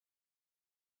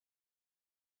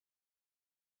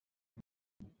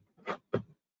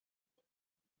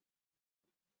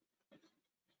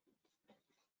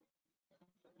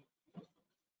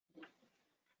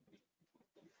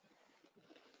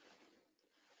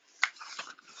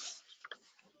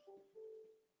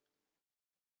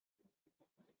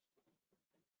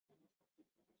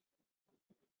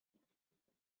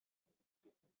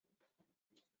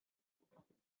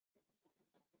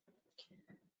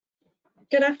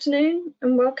Good afternoon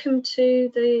and welcome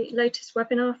to the latest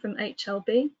webinar from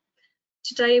HLB.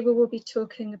 Today we will be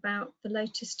talking about the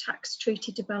latest tax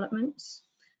treaty developments,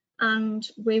 and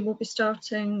we will be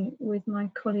starting with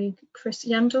my colleague Chris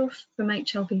Jandorf from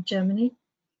HLB Germany,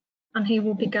 and he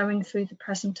will be going through the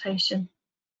presentation.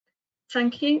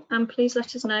 Thank you, and please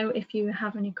let us know if you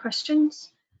have any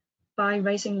questions by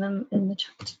raising them in the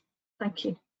chat. Thank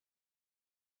you.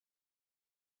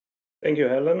 Thank you,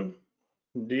 Helen.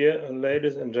 Dear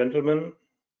ladies and gentlemen,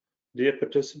 dear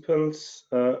participants,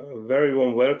 a very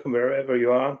warm welcome wherever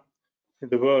you are in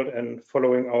the world and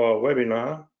following our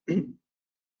webinar.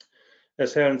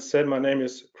 As Helen said, my name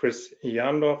is Chris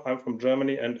Jandorf. I'm from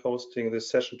Germany and hosting this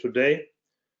session today.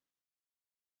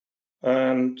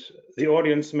 And the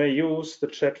audience may use the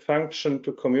chat function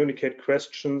to communicate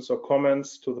questions or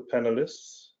comments to the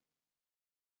panelists.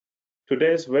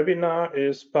 Today's webinar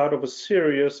is part of a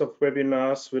series of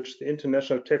webinars which the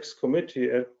International Tax Committee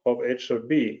of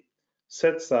HLB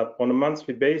sets up on a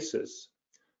monthly basis.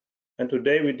 And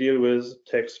today we deal with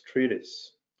tax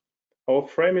treaties. Our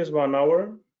frame is 1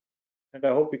 hour, and I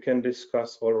hope we can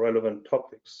discuss all relevant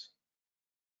topics.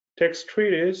 Tax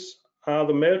treaties are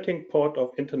the melting pot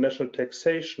of international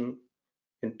taxation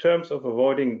in terms of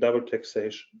avoiding double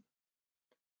taxation.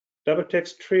 Double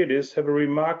tax treaties have a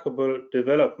remarkable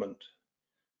development.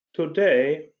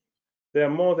 Today, there are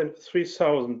more than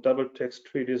 3,000 double tax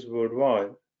treaties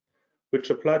worldwide, which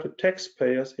apply to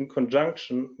taxpayers in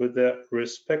conjunction with their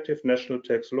respective national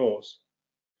tax laws.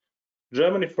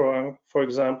 Germany, for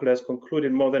example, has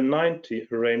concluded more than 90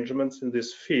 arrangements in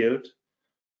this field,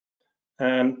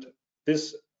 and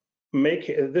this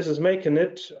is making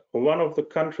it one of the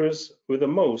countries with the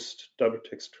most double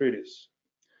tax treaties.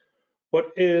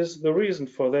 What is the reason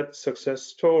for that success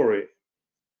story?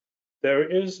 There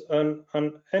is an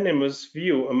unanimous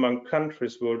view among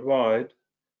countries worldwide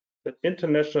that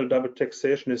international double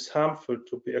taxation is harmful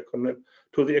to the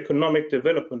economic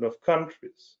development of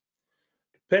countries.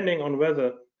 Depending on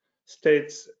whether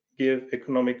states give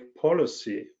economic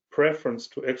policy preference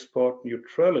to export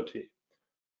neutrality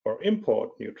or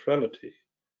import neutrality,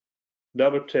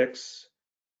 double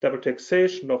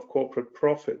taxation of corporate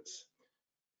profits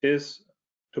is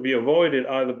to be avoided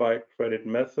either by credit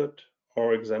method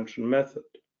or exemption method.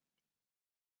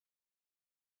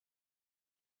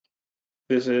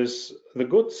 This is the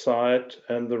good side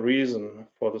and the reason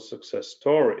for the success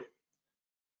story.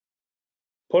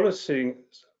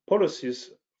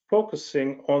 Policies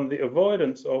focusing on the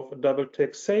avoidance of double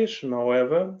taxation,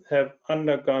 however, have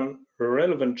undergone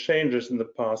relevant changes in the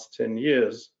past 10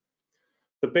 years.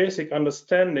 The basic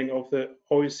understanding of the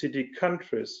OECD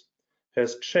countries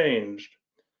has changed.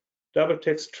 Double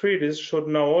tax treaties should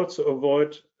now also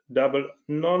avoid double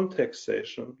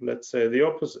non-taxation, let's say the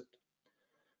opposite.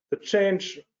 The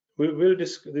changes we will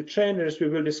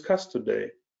discuss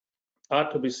today are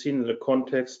to be seen in the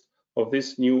context of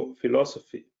this new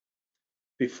philosophy.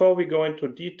 Before we go into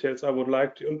details, I would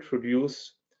like to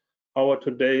introduce our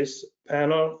today's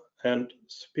panel and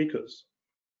speakers.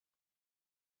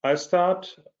 I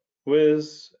start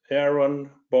with Aaron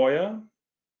Boyer.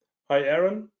 Hi,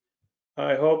 Aaron.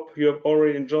 I hope you have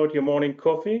already enjoyed your morning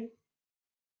coffee.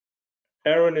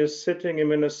 Aaron is sitting in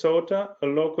Minnesota, a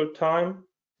local time,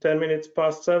 10 minutes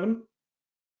past 7.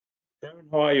 Aaron,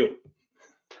 how are you?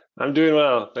 I'm doing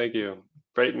well, thank you.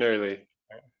 Bright and early.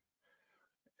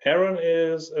 Aaron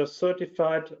is a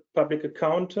certified public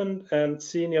accountant and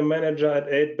senior manager at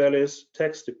 8Belly's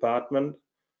tax department,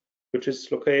 which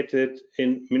is located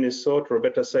in Minnesota, or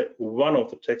better say, one of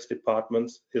the tax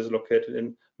departments is located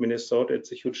in Minnesota.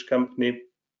 It's a huge company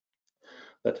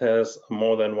that has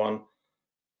more than one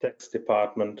tax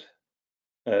department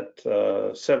at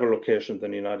several locations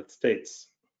in the United States.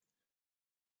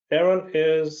 Aaron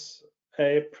is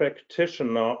a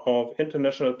practitioner of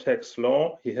international tax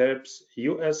law. He helps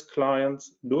US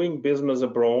clients doing business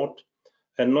abroad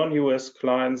and non-US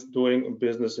clients doing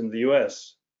business in the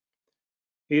US.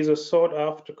 He is a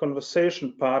sought-after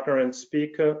conversation partner and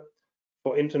speaker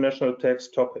for international tax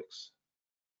topics.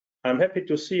 I'm happy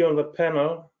to see you on the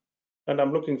panel, and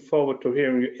I'm looking forward to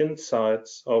hearing your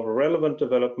insights of relevant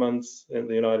developments in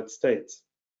the United States.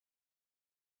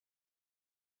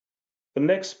 The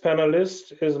next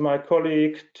panelist is my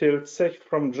colleague Till Zech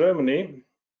from Germany.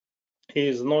 He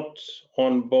is not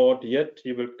on board yet.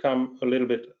 He will come a little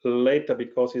bit later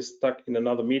because he's stuck in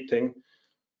another meeting.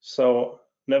 So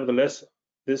nevertheless,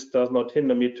 this does not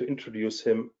hinder me to introduce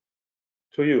him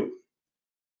to you.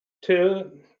 Till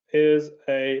is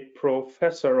a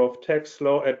professor of tax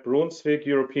law at Brunswick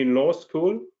European Law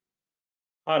School.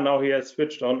 Now he has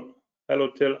switched on. Hello,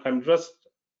 Till. I'm just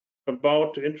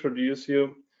about to introduce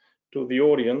you to the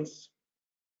audience.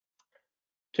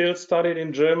 Till studied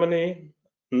in Germany,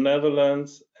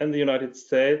 Netherlands, and the United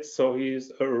States, so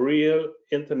he's a real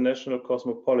international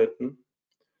cosmopolitan.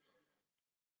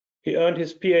 He earned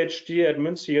his PhD at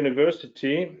Münster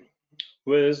University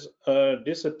with a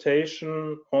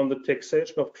dissertation on the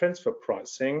taxation of transfer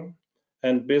pricing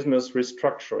and business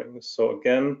restructuring. So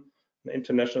again, an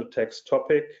international tax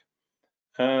topic.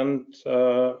 And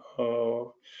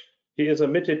he is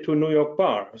admitted to New York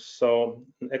bar, so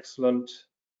he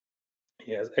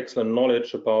has excellent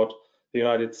knowledge about the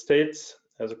United States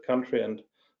as a country and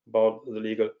about the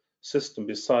legal system.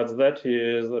 Besides that, he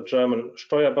is a German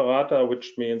Steuerberater,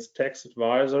 which means tax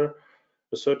advisor,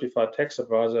 a certified tax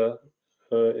advisor,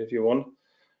 if you want.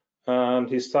 And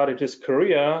he started his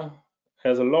career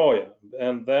as a lawyer,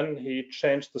 and then he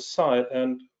changed the side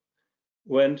and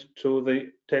went to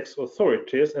the tax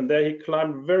authorities, and there he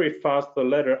climbed very fast the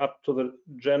ladder up to the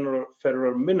General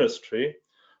Federal Ministry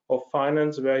of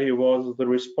Finance, where he was the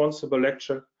responsible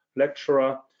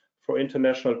lecturer for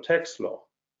international tax law.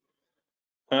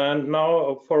 And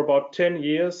now for about 10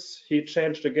 years, he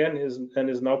changed again and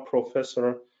is now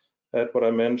professor at what I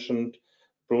mentioned,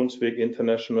 Brunswick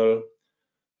International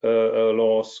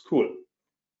Law School.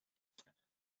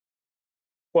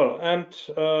 Well, and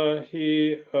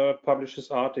he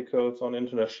publishes articles on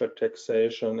international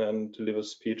taxation and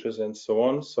delivers speeches and so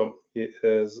on. So he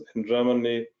is in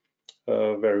Germany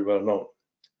very well known.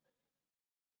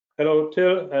 Hello,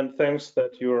 Till, and thanks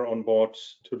that you are on board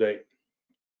today.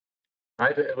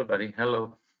 Hi to everybody.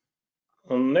 Hello.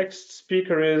 The next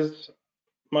speaker is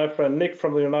my friend Nick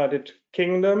from the United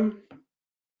Kingdom.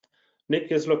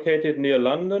 Nick is located near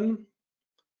London.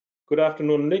 Good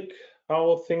afternoon, Nick.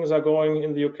 How things are going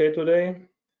in the UK today?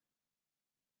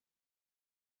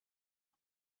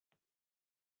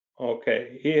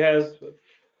 Okay, he has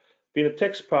been a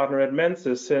tax partner at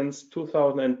Menzies since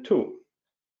 2002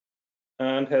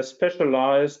 and has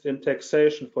specialized in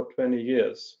taxation for 20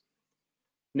 years.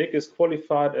 Nick is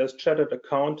qualified as chartered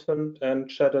accountant and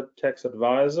chartered tax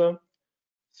advisor.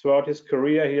 Throughout his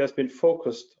career, he has been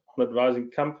focused on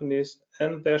advising companies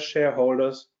and their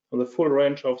shareholders on the full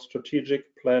range of strategic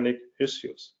planning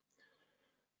issues.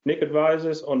 Nick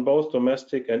advises on both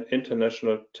domestic and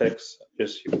international tax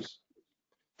issues.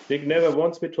 Nick never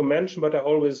wants me to mention, but I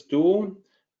always do.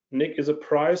 Nick is a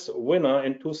prize winner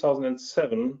in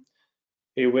 2007.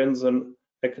 He wins an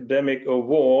academic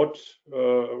award,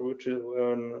 which is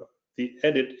the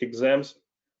EDIT exams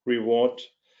reward,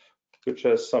 which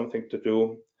has something to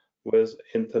do with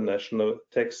international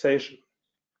taxation.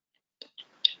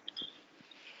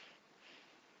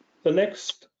 The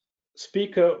next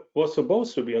speaker was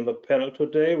supposed to be on the panel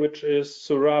today, which is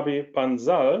Surabhi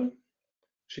Bansal.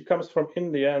 She comes from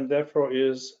India and therefore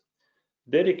is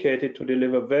dedicated to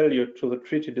deliver value to the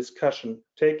treaty discussion,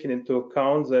 taking into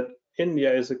account that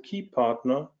India is a key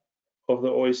partner of the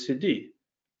OECD,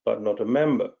 but not a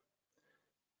member.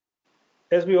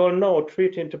 As we all know,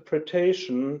 treaty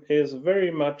interpretation is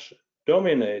very much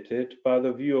dominated by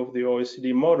the view of the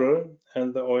OECD model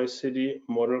and the OECD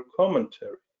model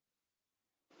commentary.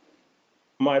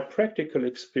 My practical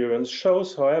experience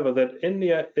shows, however, that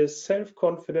India is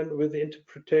self-confident with the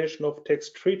interpretation of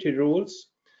tax treaty rules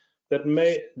that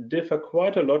may differ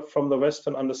quite a lot from the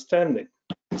Western understanding.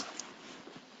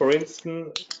 For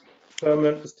instance,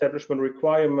 permanent establishment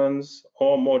requirements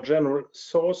or more general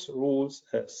source rules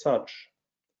as such.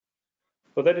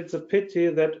 For that, it's a pity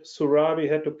that Surabhi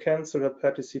had to cancel her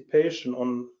participation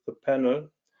on the panel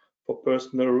for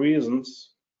personal reasons.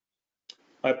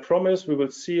 I promise we will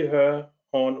see her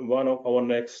on one of our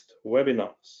next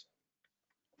webinars.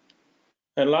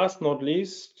 And last not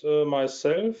least,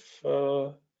 myself.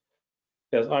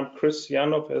 Yes, I'm Chris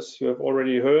Janov, as you have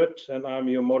already heard, and I'm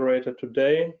your moderator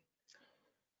today.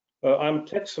 I'm a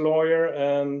tax lawyer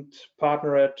and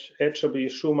partner at HLB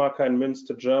Schumacher in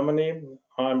Münster, Germany.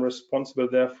 I'm responsible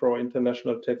there for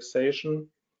international taxation.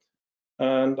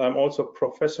 And I'm also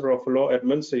professor of law at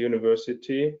Münster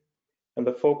University. And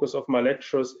the focus of my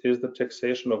lectures is the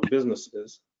taxation of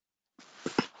businesses.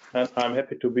 And I'm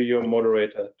happy to be your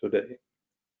moderator today.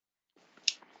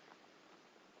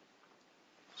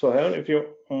 So Helen, if you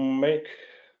make,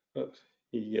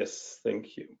 yes,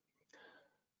 thank you.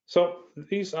 So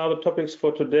these are the topics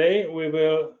for today. We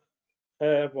will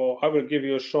have, or I will give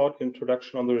you a short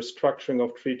introduction on the restructuring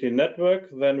of treaty network.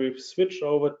 Then we switch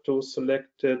over to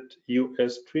selected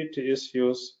US treaty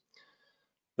issues.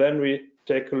 Then we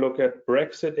take a look at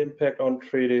Brexit impact on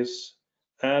treaties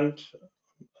and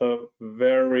a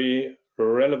very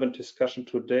relevant discussion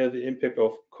today, the impact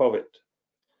of COVID.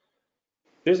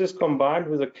 This is combined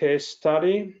with a case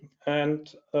study,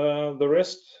 and the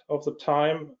rest of the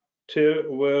time Till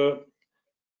will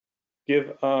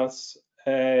give us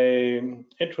an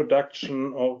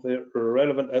introduction of the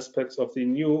relevant aspects of the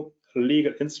new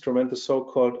legal instrument, the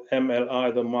so-called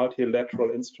MLI, the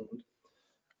multilateral instrument.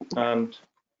 And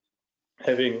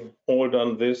having all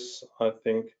done this, I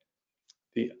think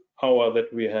the hour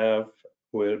that we have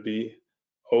will be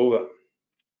over.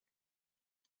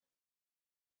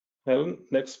 Helen,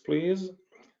 next please.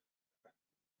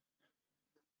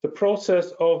 The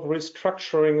process of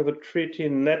restructuring the treaty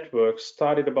network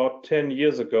started about 10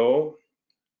 years ago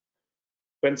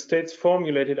when states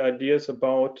formulated ideas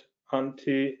about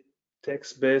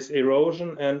anti-tax base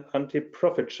erosion and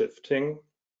anti-profit shifting,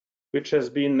 which has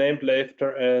been named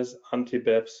later as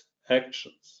anti-BEPS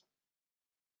actions.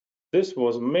 This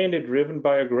was mainly driven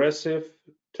by aggressive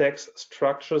tax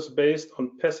structures based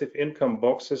on passive income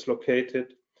boxes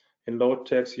located in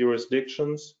low-tax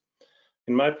jurisdictions.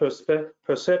 In my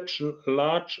perception,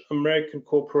 large American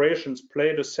corporations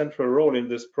played a central role in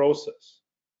this process.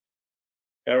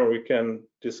 Aaron, we can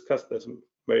discuss this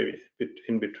maybe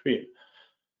in between.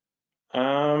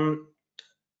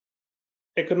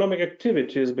 Economic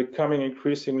activity is becoming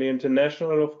increasingly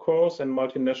international, of course, and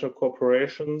multinational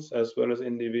corporations, as well as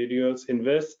individuals,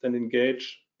 invest and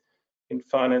engage in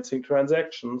financing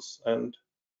transactions and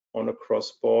on a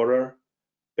cross-border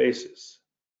basis.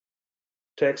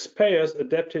 Taxpayers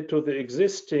adapted to the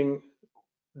existing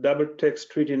double tax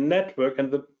treaty network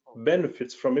and the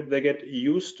benefits from it. They get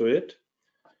used to it,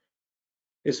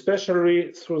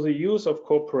 especially through the use of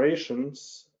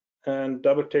corporations, and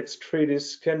double tax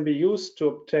treaties can be used to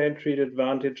obtain treaty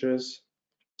advantages,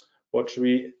 what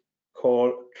we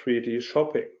call treaty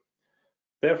shopping.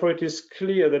 Therefore, it is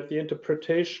clear that the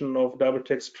interpretation of double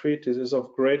tax treaties is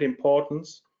of great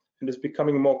importance and is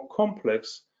becoming more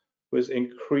complex with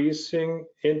increasing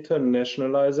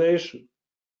internationalization.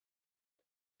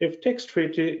 If tax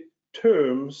treaty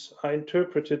terms are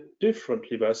interpreted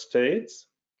differently by states,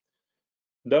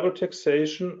 double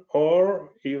taxation or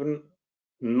even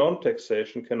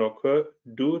non-taxation can occur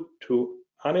due to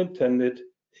unintended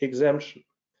exemption.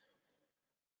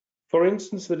 For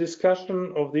instance, the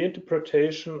discussion of the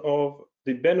interpretation of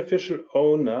the beneficial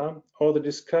owner or the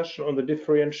discussion on the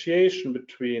differentiation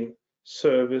between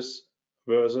service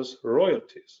versus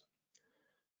royalties.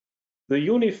 The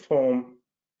uniform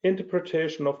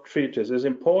interpretation of treaties is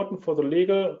important for the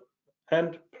legal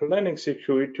and planning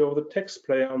security of the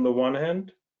taxpayer on the one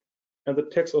hand, and the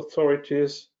tax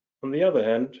authorities on the other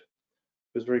hand,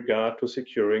 with regard to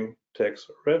securing tax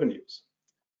revenues.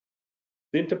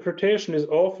 The interpretation is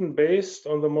often based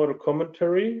on the model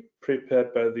commentary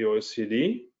prepared by the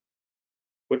OECD,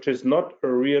 which is not a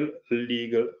real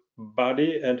legal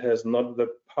body and has not the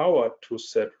power to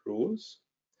set rules.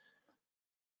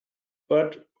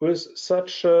 But with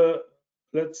such,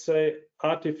 let's say,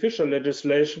 artificial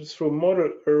legislation through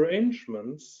model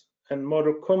arrangements and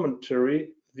model commentary,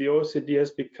 the OECD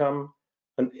has become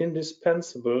an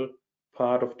indispensable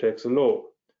part of tax law.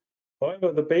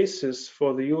 However, the basis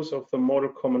for the use of the model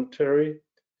commentary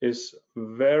is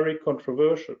very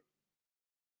controversial.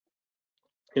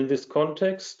 In this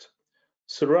context,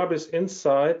 Surabhi's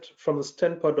insight from the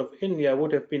standpoint of India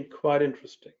would have been quite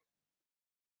interesting.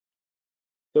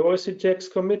 The OECD Tax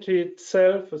Committee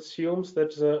itself assumes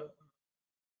that the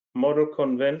model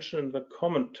convention and the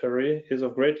commentary is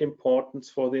of great importance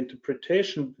for the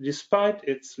interpretation, despite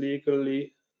its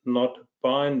legally not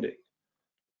binding.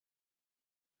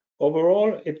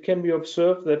 Overall, it can be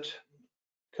observed that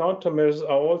countermeasures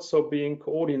are also being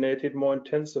coordinated more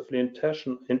intensively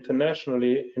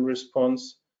internationally in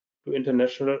response to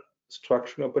international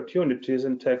structural opportunities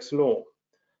in tax law.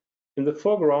 In the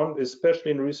foreground,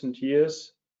 especially in recent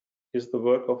years, is the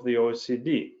work of the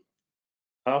OECD.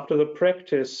 After the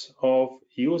practice of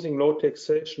using low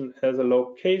taxation as a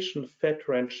location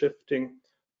factor and shifting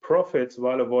profits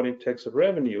while avoiding tax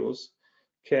revenues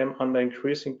came under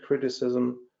increasing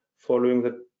criticism following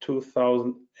the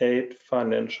 2008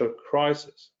 financial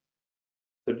crisis.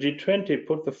 The G20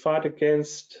 put the fight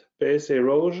against base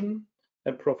erosion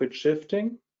and profit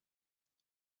shifting,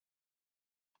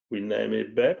 we name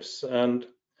it BEPS, and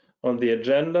on the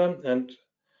agenda, and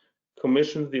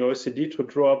commissioned the OECD to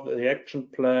draw up the action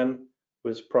plan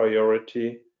with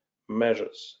priority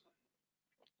measures.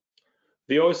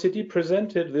 The OECD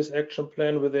presented this action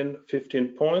plan within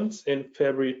 15 points in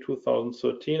February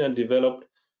 2013 and developed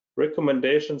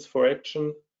recommendations for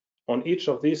action on each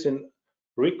of these in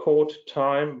record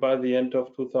time by the end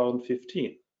of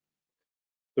 2015.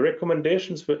 The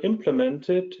recommendations were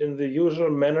implemented in the usual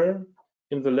manner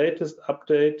in the latest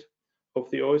update of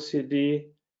the OECD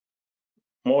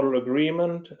Model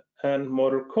Agreement and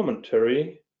Model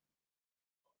Commentary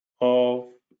of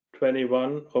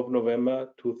 21 of November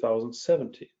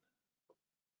 2017.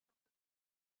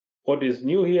 What is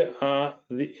new here are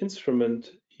the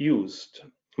instruments used.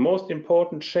 Most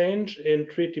important change in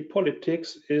treaty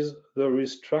politics is the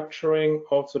restructuring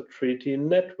of the treaty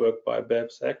network by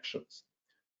BEPS actions.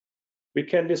 We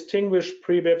can distinguish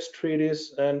pre-BEPS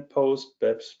treaties and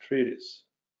post-BEPS treaties.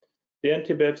 The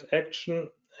anti-BEPS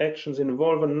actions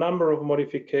involve a number of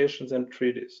modifications and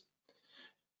treaties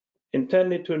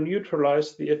intended to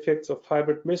neutralize the effects of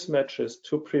hybrid mismatches,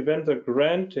 to prevent the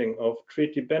granting of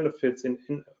treaty benefits in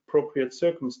inappropriate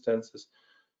circumstances,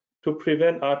 to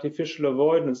prevent artificial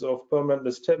avoidance of permanent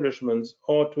establishments,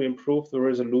 or to improve the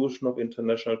resolution of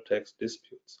international tax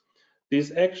disputes.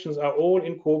 These actions are all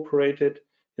incorporated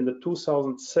in the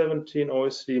 2017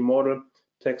 OECD Model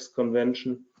Tax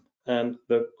Convention and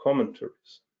the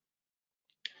commentaries.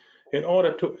 In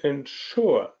order to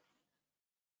ensure,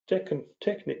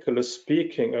 technically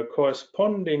speaking, a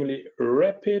correspondingly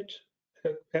rapid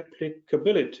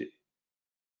applicability,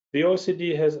 the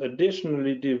OECD has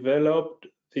additionally developed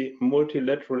the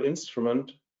multilateral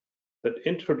instrument that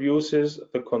introduces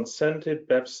the consented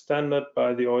BEPS standard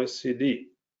by the OECD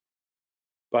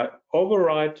by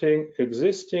overwriting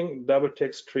existing double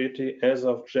tax treaty as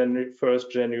of 1st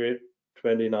January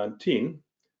 2019,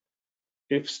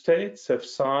 if states have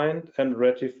signed and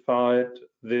ratified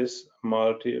this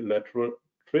multilateral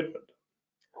treatment.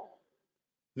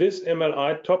 This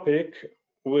MLI topic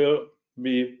will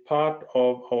be part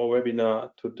of our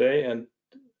webinar today, and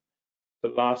the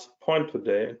last point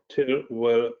today, Till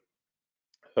will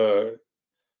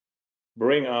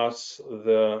bring us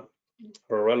the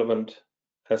relevant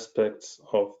aspects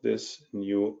of this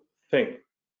new thing.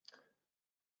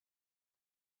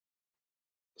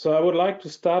 So I would like to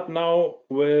start now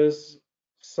with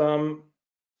some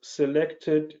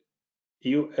selected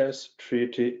US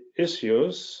treaty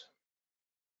issues.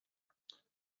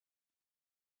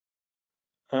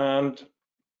 And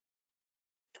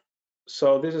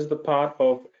so this is the part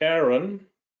of Aaron.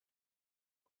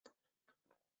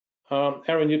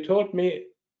 Aaron, you told me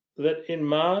that in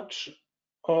March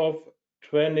of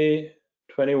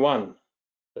 2021,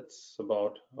 that's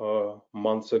about a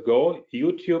month ago,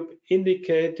 YouTube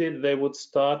indicated they would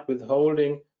start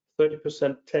withholding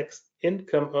 30% tax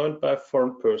income earned by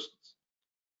foreign persons.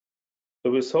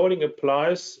 The withholding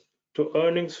applies to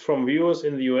earnings from viewers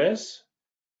in the US,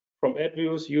 from ad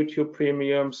views, YouTube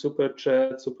Premium, Super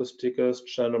Chat, Super Stickers,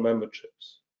 channel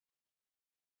memberships.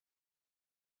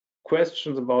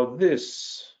 Questions about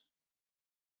this?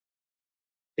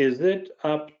 Is it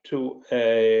up to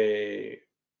a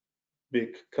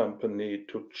big company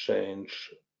to change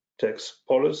tax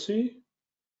policy?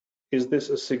 Is this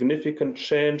a significant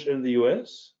change in the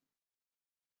US?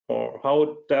 Or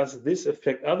how does this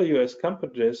affect other US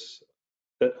companies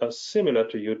that are similar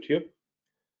to YouTube?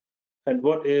 And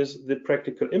what is the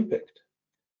practical impact?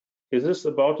 Is this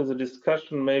about the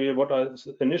discussion, maybe what I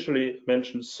initially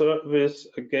mentioned, service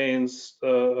against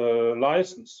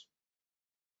license?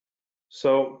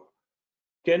 So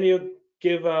can you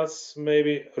give us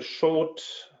maybe a short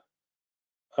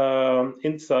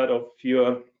insight of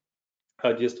your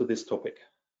ideas to this topic?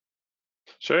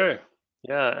 Sure.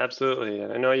 Yeah, absolutely.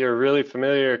 And I know you're really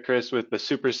familiar, Chris, with the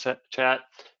Super Chat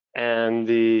and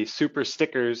the Super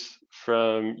Stickers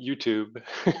from YouTube.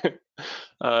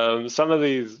 Some of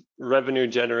these revenue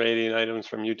generating items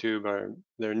from YouTube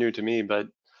they're new to me, but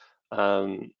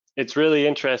it's really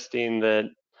interesting that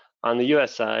on the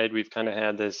US side, we've kind of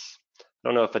had this, I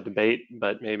don't know if a debate,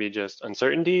 but maybe just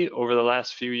uncertainty over the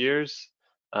last few years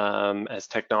as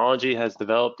technology has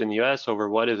developed in the US over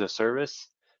what is a service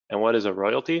and what is a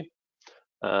royalty.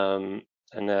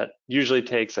 And that usually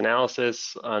takes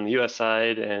analysis on the US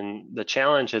side. And the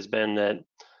challenge has been that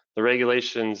the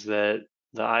regulations that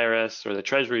the IRS or the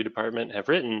Treasury Department have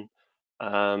written,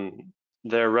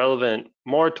 they're relevant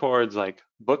more towards like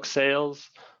book sales,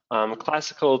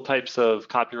 classical types of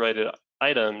copyrighted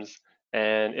items.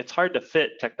 And it's hard to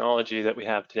fit technology that we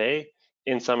have today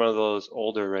in some of those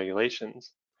older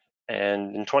regulations.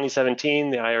 And in 2017,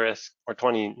 the IRS, or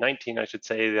 2019, I should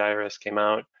say, the IRS came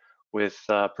out with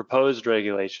proposed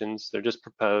regulations. They're just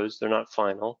proposed, they're not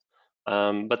final,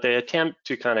 but they attempt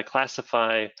to kind of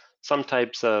classify some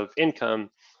types of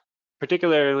income,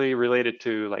 particularly related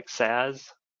to like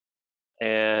SaaS,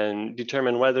 and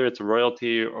determine whether it's a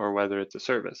royalty or whether it's a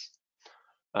service.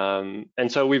 And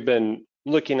so we've been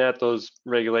looking at those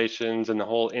regulations and the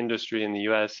whole industry in the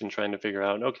US and trying to figure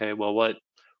out, okay, well, what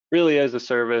really is a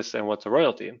service and what's a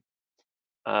royalty?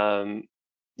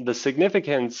 the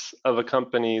significance of a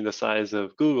company the size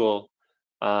of Google,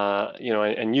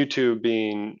 and YouTube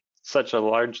being such a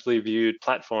largely viewed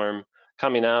platform,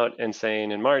 coming out and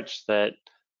saying in March that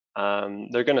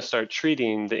they're going to start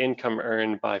treating the income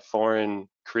earned by foreign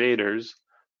creators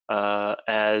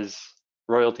as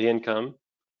royalty income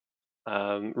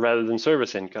rather than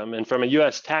service income. And from a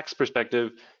U.S. tax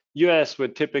perspective, U.S.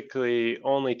 would typically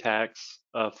only tax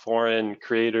foreign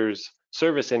creators'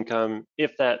 service income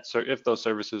if those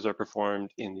services are performed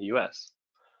in the U.S.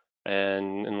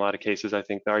 And in a lot of cases, I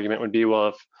think the argument would be, well,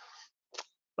 if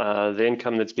the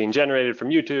income that's being generated from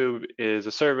YouTube is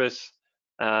a service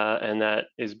and that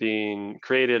is being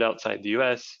created outside the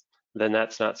US, then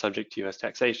that's not subject to US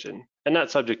taxation and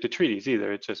not subject to treaties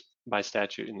either. It's just by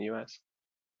statute in the US.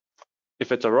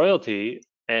 If it's a royalty,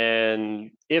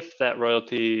 and if that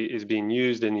royalty is being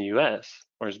used in the US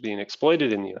or is being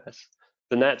exploited in the US,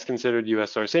 then that's considered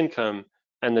US source income.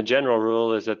 And the general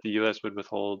rule is that the US would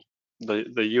withhold, the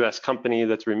US company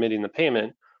that's remitting the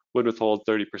payment would withhold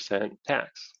 30%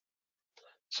 tax.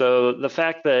 So the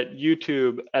fact that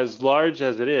YouTube, as large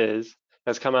as it is,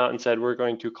 has come out and said, we're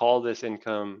going to call this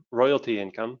income royalty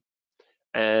income,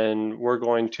 and we're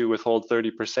going to withhold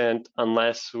 30%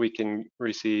 unless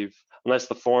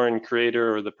the foreign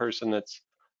creator or the person that's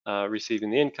receiving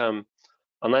the income,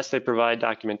 unless they provide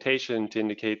documentation to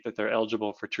indicate that they're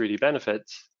eligible for treaty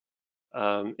benefits,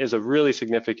 is a really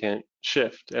significant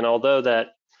shift. And although that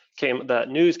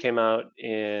news came out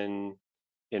in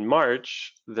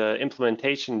March, the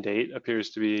implementation date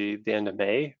appears to be the end of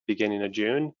May, beginning of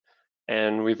June,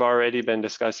 and we've already been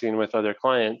discussing with other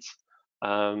clients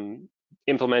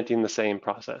implementing the same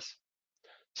process.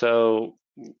 So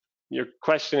your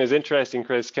question is interesting,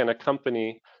 Chris. Can a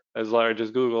company as large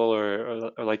as Google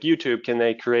or like YouTube, can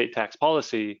they create tax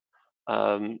policy?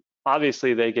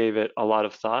 Obviously, they gave it a lot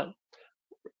of thought.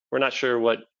 We're not sure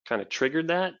what kind of triggered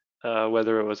that,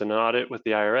 whether it was an audit with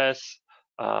the IRS,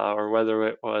 or whether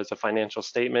it was a financial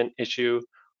statement issue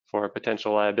for a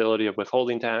potential liability of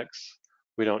withholding tax.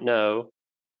 We don't know.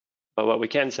 But what we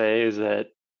can say is that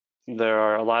there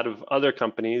are a lot of other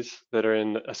companies that are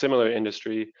in a similar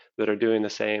industry that are doing the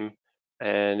same,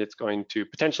 and it's going to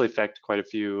potentially affect quite a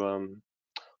few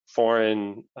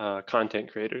foreign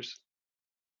content creators.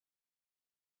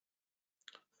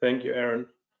 Thank you, Aaron.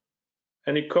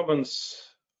 Any comments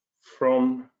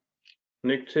from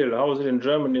Nick Till? How is it in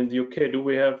Germany and the UK? Do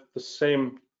we have the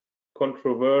same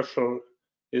controversial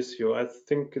issue? I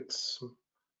think it's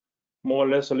more or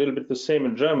less a little bit the same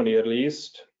in Germany, at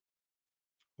least,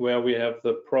 where we have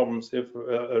the problems if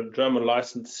a German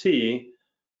licensee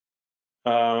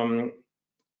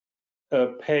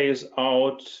pays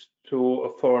out to a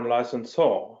foreign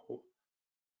licensor,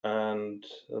 and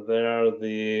there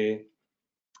the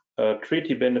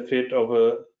treaty benefit of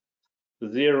a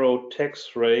zero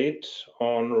tax rate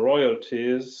on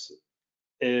royalties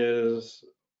is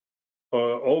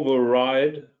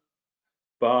override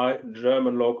by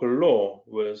German local law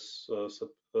with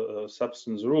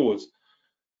substance rules.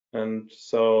 And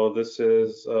so this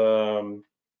is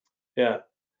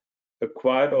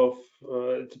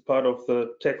it's part of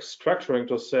the tax structuring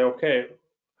to say, okay,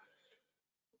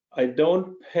 I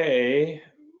don't pay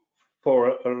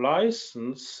for a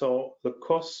license, so the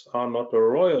costs are not a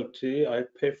royalty. I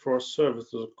pay for a service,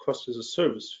 so the cost is a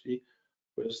service fee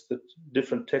with the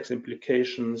different tax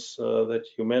implications that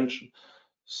you mentioned.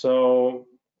 So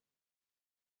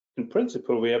in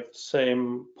principle, we have the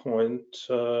same point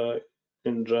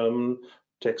in German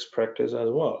tax practice as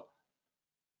well,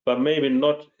 but maybe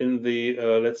not in the,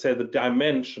 let's say the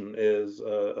dimension is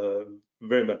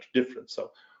very much different.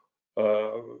 So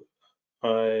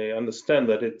I understand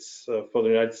that it's for the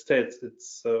United States,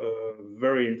 it's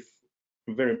very,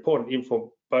 very important even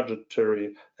for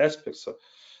budgetary aspects. So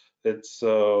it's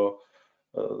you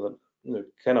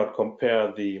cannot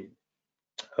compare the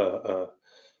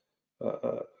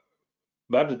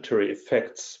budgetary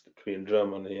effects between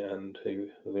Germany and the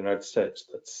United States.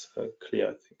 That's clear,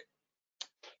 I think.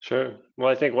 Sure. Well,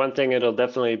 I think one thing it'll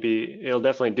definitely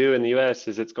do in the US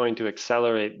is it's going to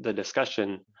accelerate the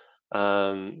discussion,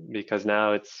 because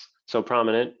now it's so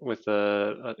prominent with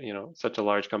such a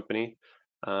large company.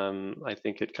 I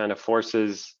think it kind of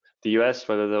forces the US,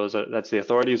 whether that's the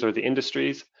authorities or the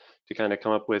industries, to kind of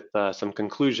come up with some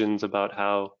conclusions about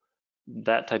how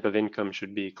that type of income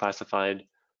should be classified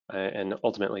and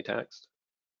ultimately taxed.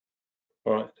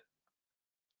 All right.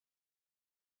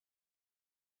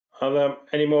 Are there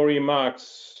any more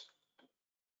remarks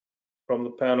from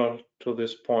the panel to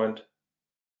this point?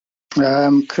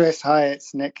 Chris, hi,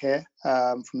 it's Nick here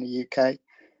from the UK.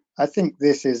 I think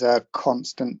this is a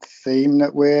constant theme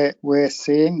that we're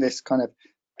seeing, this kind of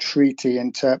treaty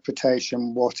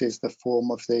interpretation, what is the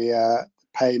form of the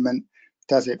payment?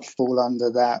 Does it fall under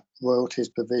that royalties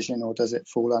provision, or does it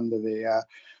fall under the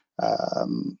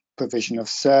provision of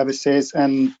services?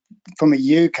 And from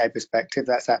a UK perspective,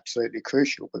 that's absolutely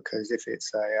crucial, because if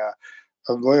it's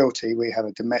a royalty, we have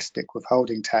a domestic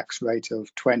withholding tax rate of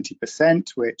 20%,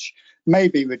 which may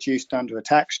be reduced under a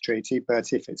tax treaty,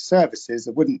 but if it's services,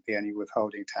 there wouldn't be any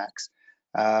withholding tax.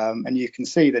 And you can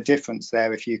see the difference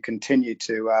there if you continue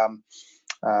to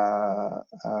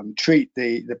treat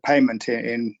the payment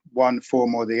in one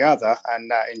form or the other,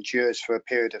 and that endures for a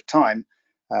period of time.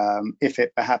 If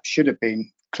it perhaps should have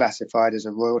been classified as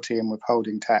a royalty and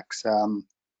withholding tax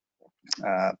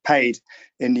paid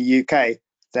in the UK,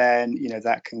 then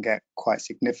that can get quite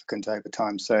significant over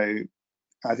time. So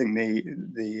I think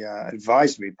the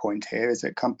advisory point here is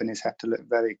that companies have to look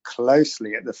very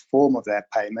closely at the form of their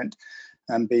payment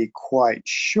and be quite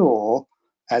sure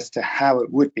as to how it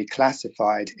would be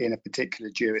classified in a particular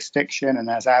jurisdiction. And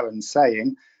as Aaron's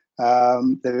saying,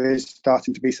 there is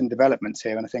starting to be some developments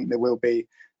here, and I think there will be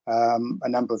a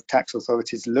number of tax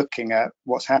authorities looking at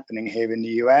what's happening here in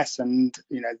the US, and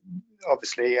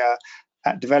obviously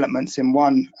developments in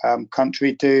one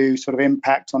country do sort of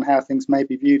impact on how things may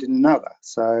be viewed in another.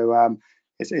 So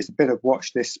it's a bit of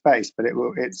watch this space, but it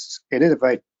is a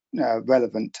very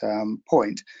relevant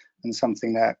point, and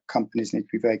something that companies need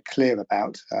to be very clear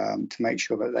about to make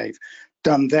sure that they've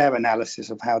done their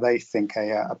analysis of how they think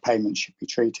a payment should be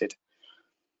treated.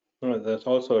 There's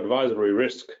also advisory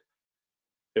risk.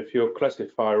 If you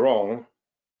classify wrong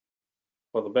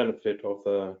for the benefit of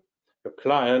your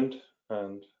client,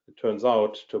 and it turns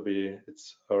out to be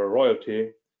it's a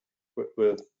royalty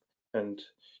and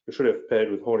you should have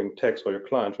paid withholding tax, or your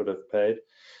client should have paid,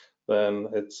 then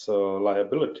it's a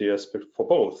liability aspect for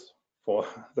both, for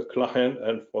the client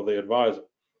and for the advisor.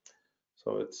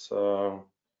 So it's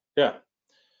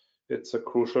it's a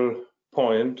crucial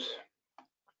point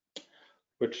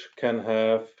which can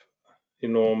have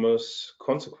enormous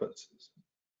consequences.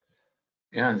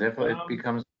 Yeah, and therefore it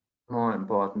becomes more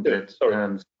important that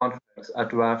contracts are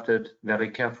drafted very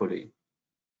carefully.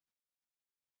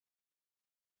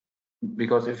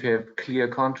 Because if you have clear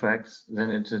contracts, then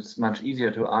it's much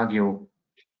easier to argue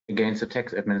against the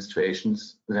tax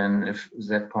administrations than if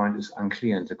that point is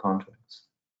unclear in the contracts.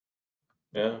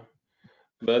 Yeah,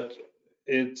 but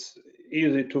it's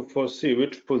easy to foresee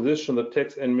which position the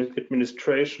tax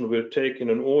administration will take in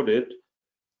an audit,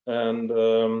 and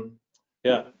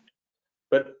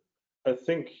but I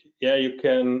think you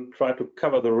can try to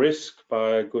cover the risk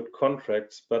by good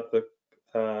contracts, but the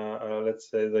let's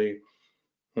say the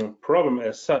problem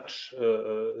as such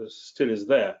still is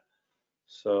there.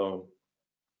 So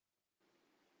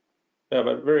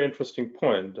but very interesting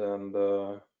point. And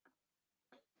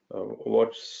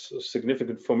what's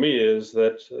significant for me is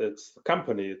that it's the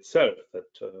company itself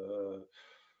that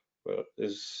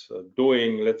is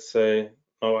doing, let's say,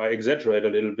 now I exaggerate a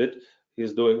little bit,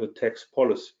 he's doing the tax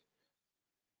policy.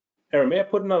 Aaron, may I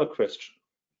put another question?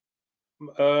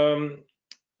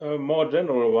 A more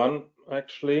general one,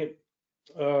 actually,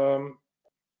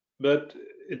 but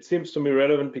it seems to me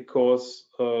relevant because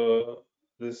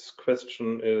this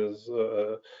question is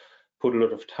put a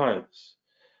lot of times.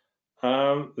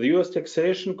 The US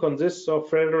taxation consists of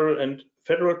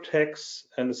federal tax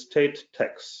and state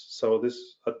tax. So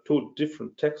these are two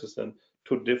different taxes and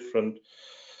two different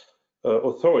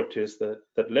authorities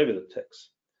that levy the tax.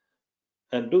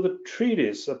 And do the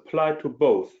treaties apply to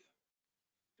both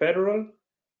federal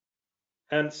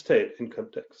and state income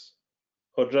tax,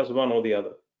 or just one or the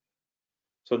other?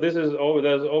 So this is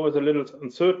there's always a little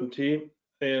uncertainty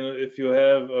if you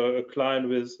have a client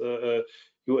with a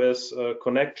US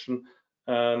connection,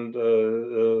 and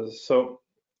so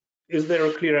is there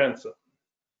a clear answer?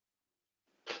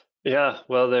 Yeah,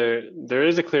 well, there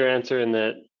is a clear answer in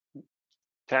that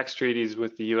tax treaties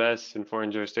with the US and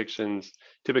foreign jurisdictions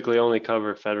typically only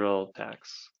cover federal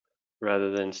tax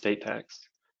rather than state tax.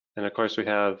 And of course, we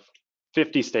have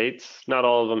 50 states. Not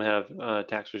all of them have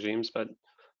tax regimes, but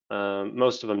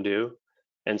most of them do.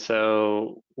 And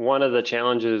so one of the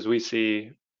challenges we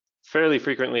see fairly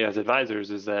frequently as advisors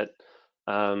is that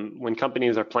when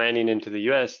companies are planning into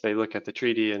the US, they look at the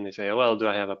treaty and they say, oh, well, do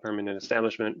I have a permanent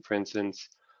establishment, for instance?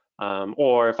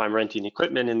 Or if I'm renting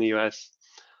equipment in the US,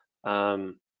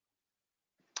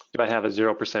 do I have a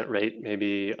 0% rate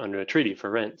maybe under a treaty for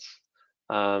rents?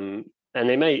 And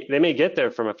they may get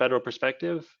there from a federal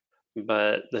perspective,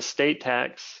 but the state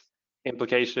tax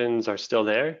implications are still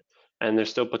there, and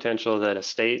there's still potential that a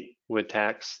state would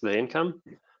tax the income.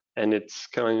 And it's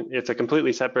a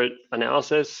completely separate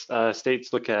analysis.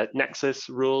 States look at nexus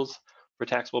rules for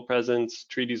taxable presence.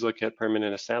 Treaties look at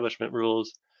permanent establishment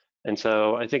rules. And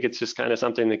so I think it's just kind of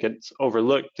something that gets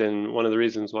overlooked. And one of the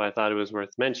reasons why I thought it was worth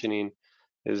mentioning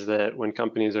is that when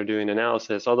companies are doing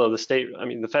analysis, although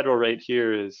the federal rate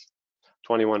here is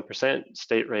 21%,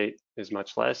 state rate is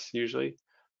much less usually,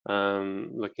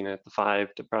 looking at the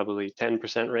 5 to probably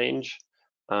 10% range.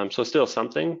 So still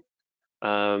something,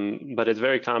 but it's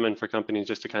very common for companies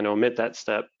just to kind of omit that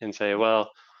step and say,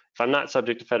 well, if I'm not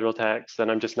subject to federal tax, then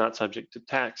I'm just not subject to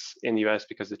tax in the US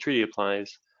because the treaty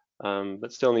applies,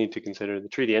 but still need to consider the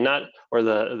treaty and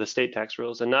the state tax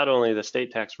rules. And not only the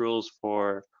state tax rules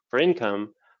for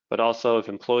income, but also if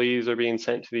employees are being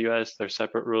sent to the US, there's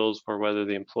separate rules for whether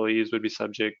the employees would be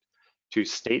subject to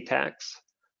state tax.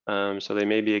 So they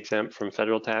may be exempt from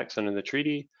federal tax under the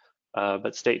treaty,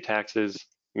 but state taxes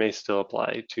may still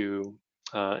apply to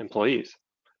employees.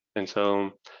 And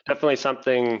so definitely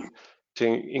something to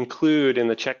include in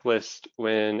the checklist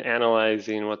when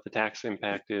analyzing what the tax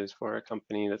impact is for a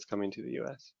company that's coming to the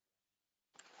US.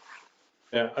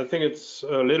 Yeah, I think it's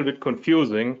a little bit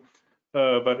confusing,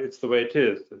 but it's the way it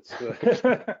is.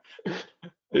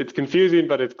 It's confusing,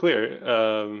 but it's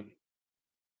clear.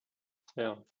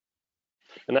 Yeah.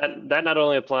 And that not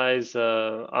only applies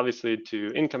obviously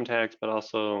to income tax, but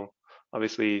also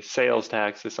obviously sales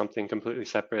tax is something completely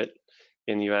separate.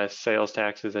 In the US, sales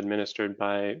tax is administered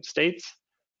by states,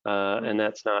 and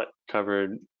that's not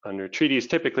covered under treaties.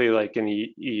 Typically, like in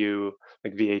the EU,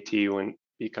 like VAT wouldn't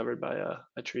be covered by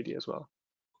a treaty as well.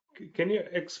 Can you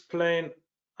explain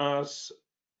us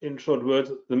in short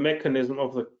words the mechanism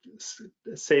of the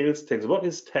sales tax? What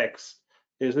is tax?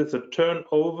 Is it a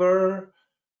turnover,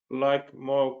 like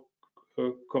more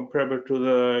comparable to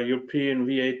the European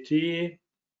VAT?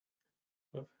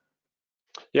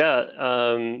 Yeah,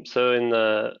 so in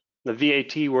the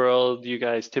VAT world, you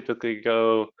guys typically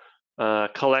go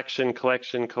collection,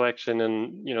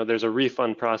 and there's a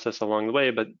refund process along the way,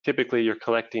 but typically you're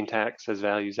collecting tax as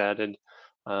values added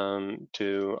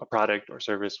to a product or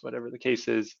service, whatever the case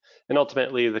is, and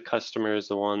ultimately the customer is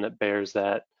the one that bears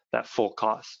that full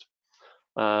cost.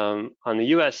 On the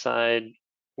US side,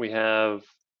 we have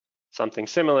something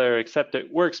similar, except it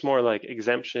works more like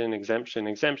exemption,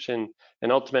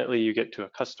 and ultimately you get to a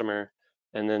customer,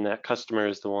 and then that customer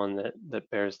is the one that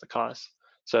bears the cost.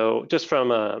 So just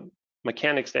from a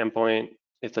mechanic standpoint,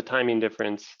 it's a timing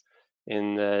difference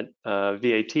in that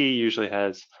VAT usually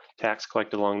has tax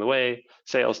collected along the way.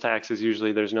 Sales tax is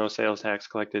usually there's no sales tax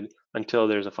collected until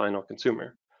there's a final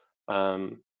consumer.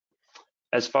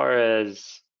 As far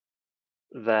as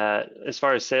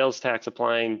sales tax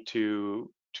applying to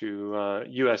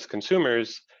US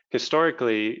consumers,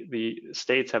 historically, the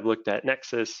states have looked at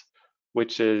nexus,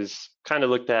 which is kind of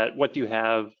looked at what do you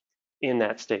have in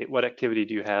that state? What activity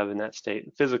do you have in that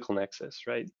state? Physical nexus,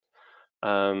 right?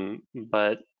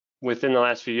 But within the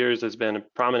last few years, there's been a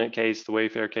prominent case, the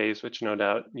Wayfair case, which no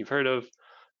doubt you've heard of,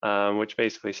 which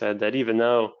basically said that even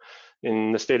though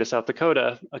in the state of South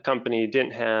Dakota, a company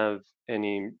didn't have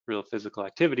any real physical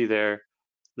activity there,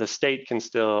 the state can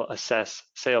still assess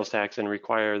sales tax and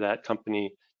require that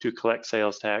company to collect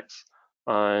sales tax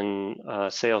on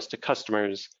sales to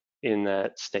customers in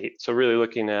that state. So really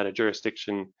looking at a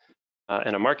jurisdiction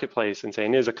and a marketplace and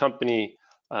saying, is a company,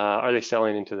 are they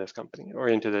selling into this company or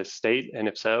into this state? And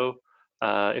if so,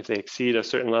 if they exceed a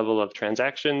certain level of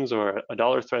transactions or a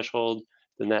dollar threshold,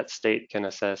 then that state can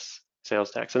assess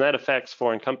sales tax. And that affects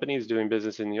foreign companies doing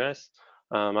business in the US.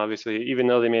 Obviously, even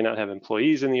though they may not have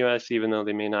employees in the US, even though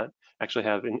they may not actually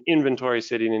have an inventory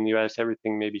sitting in the US,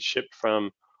 everything may be shipped from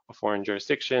a foreign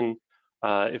jurisdiction.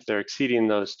 If they're exceeding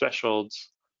those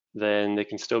thresholds, then they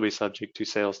can still be subject to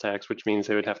sales tax, which means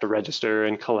they would have to register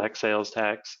and collect sales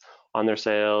tax on their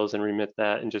sales and remit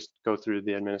that and just go through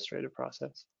the administrative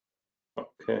process.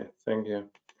 Okay, thank you.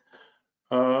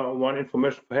 One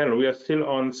information for Henry. We are still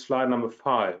on slide number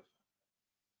 5.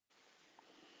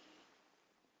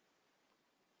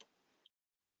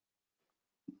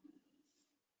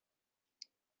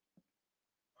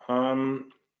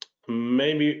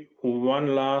 Maybe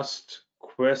one last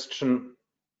question.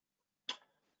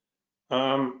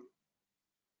 In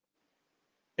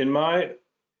my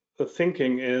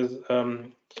thinking is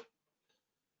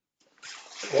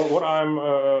what I'm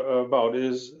about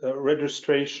is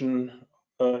registration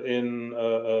in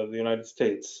the United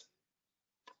States.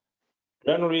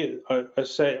 Generally, I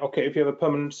say, okay, if you have a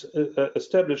permanent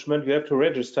establishment, you have to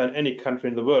register in any country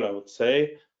in the world, I would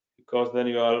say, because then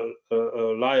you are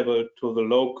liable to the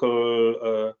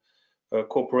local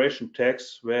corporation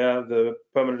tax where the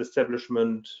permanent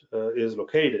establishment is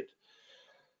located.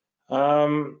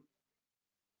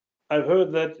 I've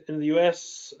heard that in the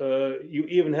US, you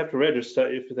even have to register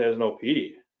if there's no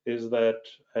PE. Is that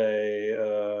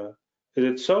is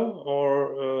it so,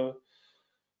 or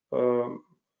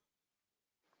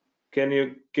can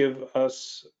you give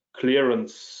us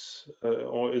clearance,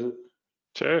 or is it?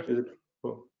 Sure. Is it?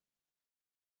 Oh.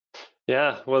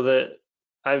 Yeah, well,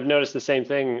 I've noticed the same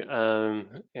thing,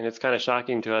 and it's kind of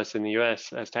shocking to us in the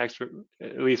U.S. as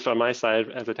at least on my side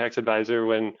as a tax advisor,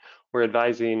 when we're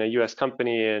advising a U.S.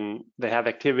 company and they have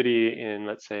activity in,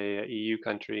 let's say, a EU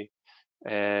country,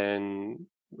 and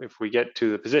if we get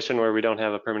to the position where we don't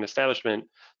have a permanent establishment,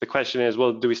 the question is,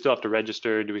 well, do we still have to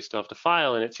register? Do we still have to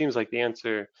file? And it seems like the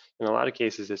answer in a lot of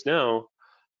cases is no,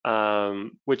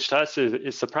 which to us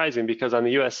is surprising, because on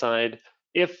the U.S. side,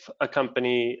 if a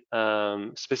company,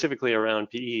 specifically around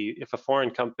PE, if a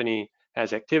foreign company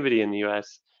has activity in the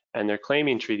US and they're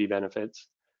claiming treaty benefits,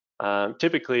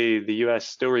 typically the US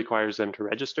still requires them to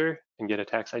register and get a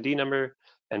tax ID number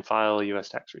and file a US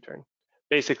tax return,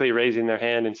 basically raising their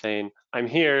hand and saying, I'm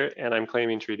here and I'm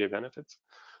claiming treaty benefits.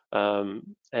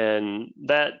 And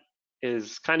that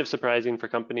is kind of surprising for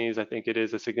companies. I think it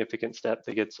is a significant step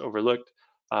that gets overlooked,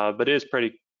 but it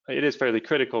is fairly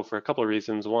critical for a couple of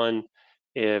reasons. One,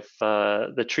 if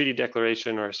the treaty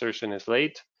declaration or assertion is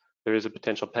late, there is a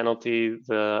potential penalty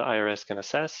the IRS can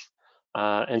assess.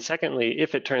 And secondly,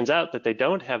 if it turns out that they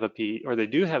don't have a PE, or they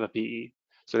do have a PE,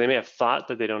 so they may have thought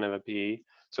that they don't have a PE,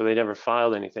 so they never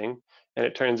filed anything, and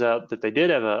it turns out that they did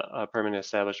have a permanent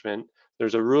establishment,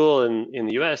 there's a rule in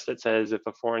the US that says if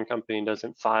a foreign company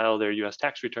doesn't file their US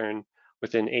tax return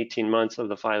within 18 months of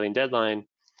the filing deadline,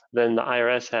 then the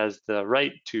IRS has the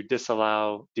right to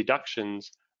disallow deductions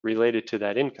related to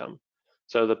that income.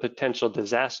 So the potential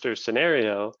disaster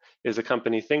scenario is a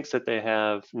company thinks that they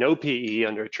have no PE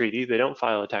under a treaty, they don't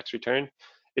file a tax return.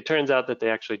 It turns out that they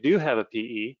actually do have a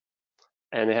PE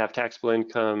and they have taxable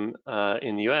income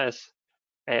in the US,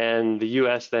 and the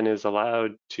US then is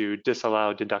allowed to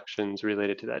disallow deductions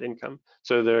related to that income.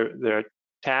 So they're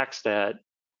taxed at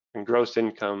gross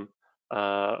income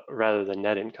rather than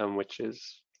net income, which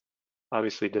is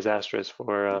obviously disastrous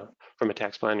for from a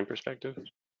tax planning perspective.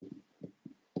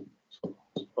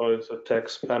 Or it's a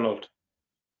tax penalty.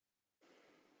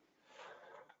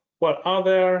 Well, are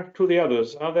there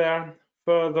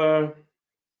further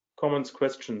comments,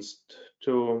 questions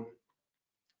to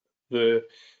the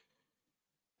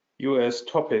US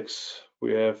topics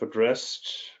we have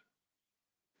addressed?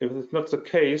 If it's not the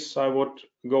case, I would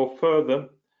go further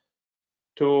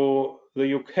to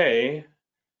the UK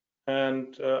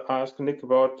and ask Nick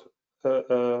about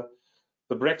the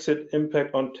Brexit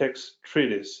impact on tax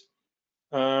treaties.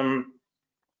 Let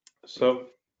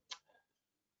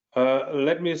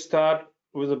me start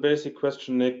with a basic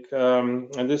question, Nick.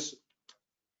 And this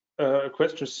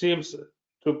question seems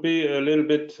to be a little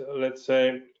bit, let's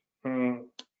say,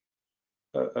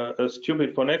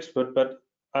 stupid for an expert, but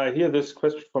I hear this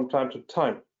question from time to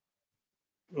time.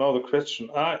 Now the question,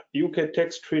 are UK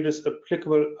tax treaties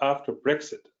applicable after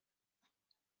Brexit?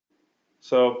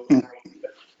 So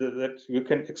that you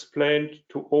can explain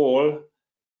to all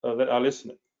that are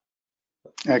listening.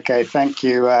 Okay, thank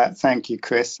you,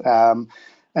 Chris.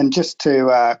 And just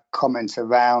to comment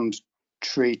around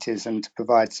treaties and to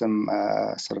provide some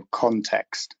sort of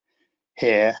context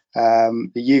here,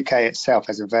 the UK itself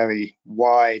has a very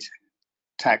wide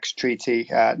tax treaty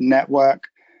network,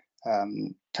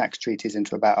 tax treaties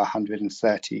into about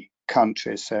 130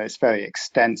 countries, so it's very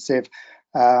extensive.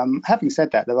 Having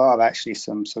said that, there are actually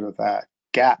some sort of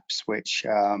gaps which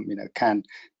can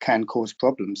cause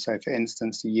problems. So, for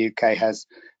instance, the UK has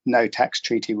no tax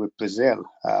treaty with Brazil,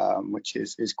 which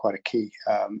is quite a key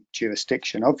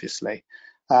jurisdiction, obviously.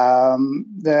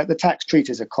 The tax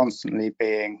treaties are constantly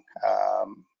being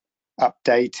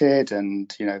updated,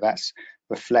 and that's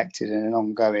reflected in an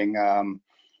ongoing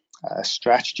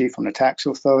strategy from the tax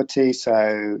authority.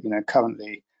 So,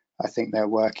 currently, I think they're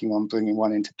working on bringing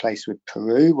one into place with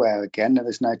Peru, where again there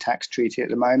is no tax treaty at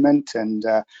the moment, and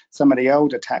some of the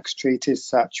older tax treaties,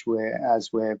 such as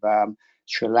with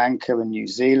Sri Lanka and New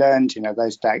Zealand,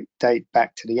 those date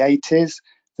back to the 80s.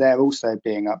 They're also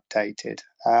being updated.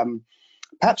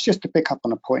 Perhaps just to pick up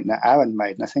on a point that Aaron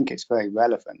made, and I think it's very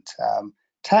relevant.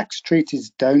 Tax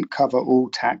treaties don't cover all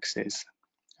taxes.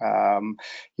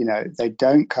 They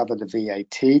don't cover the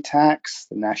VAT tax,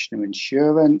 the national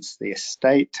insurance, the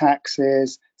estate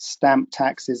taxes, stamp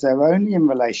taxes. They're only in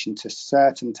relation to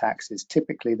certain taxes,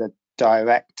 typically the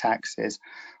direct taxes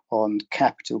on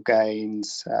capital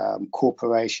gains,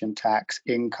 corporation tax,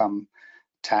 income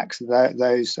tax,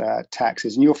 those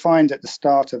taxes. And you'll find at the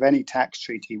start of any tax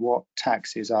treaty what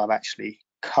taxes are actually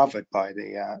covered by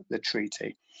the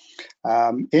treaty.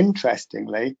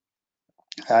 Interestingly,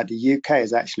 the UK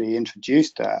has actually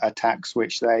introduced a tax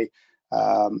which they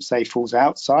say falls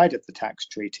outside of the tax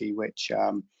treaty, which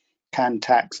can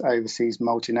tax overseas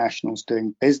multinationals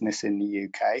doing business in the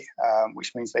UK,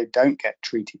 which means they don't get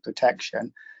treaty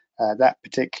protection. That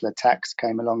particular tax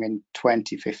came along in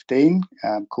 2015,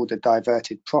 called the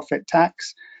diverted profit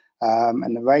tax,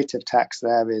 and the rate of tax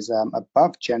there is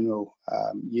above general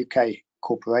UK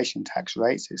corporation tax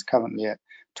rates. It's currently at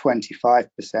 25%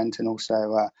 and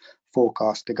also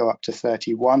forecast to go up to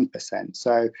 31%.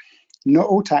 So not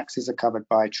all taxes are covered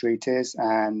by treaties,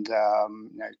 and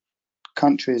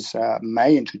countries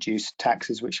may introduce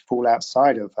taxes which fall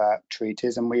outside of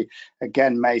treaties, and we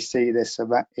again may see this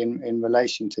in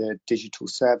relation to digital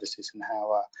services and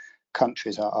how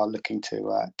countries are looking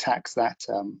to tax that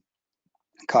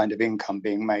kind of income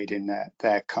being made in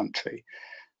their country.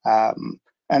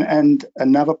 And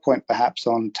another point perhaps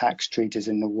on tax treaties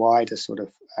in the wider sort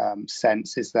of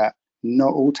sense is that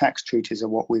not all tax treaties are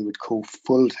what we would call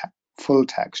full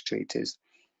tax treaties.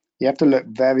 You have to look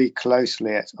very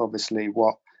closely at obviously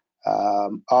what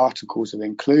articles are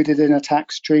included in a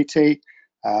tax treaty,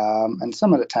 and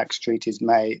some of the tax treaties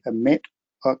may omit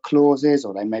clauses,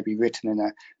 or they may be written in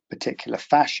a particular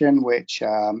fashion which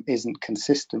isn't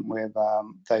consistent with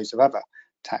those of other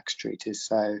tax treaties.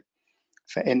 So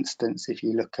for instance, if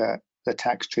you look at the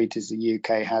tax treaties the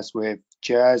UK has with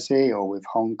Jersey or with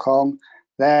Hong Kong,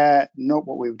 they're not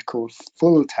what we would call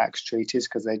full tax treaties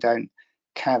because they don't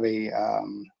carry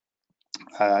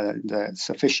the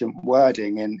sufficient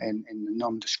wording in the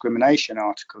non-discrimination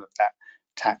article of that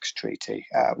tax treaty,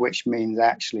 which means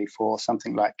actually for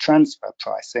something like transfer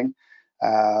pricing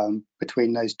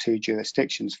between those two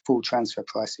jurisdictions, full transfer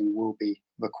pricing will be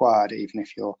required even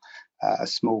if you're a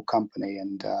small company,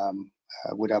 and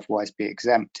would otherwise be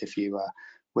exempt if you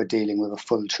were dealing with a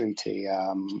full treaty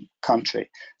country.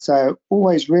 So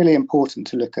always really important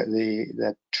to look at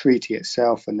the treaty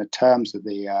itself and the terms of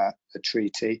the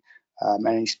treaty,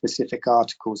 any specific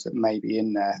articles that may be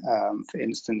in there. For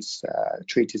instance,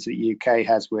 treaties that the UK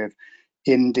has with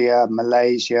India,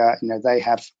 Malaysia, they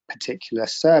have particular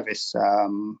service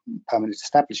permanent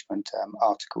establishment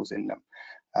articles in them,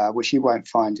 which you won't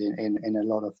find in a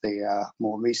lot of the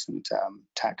more recent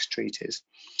tax treaties.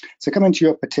 So coming to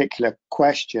your particular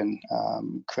question,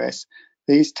 Chris,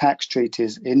 these tax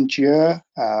treaties endure,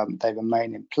 they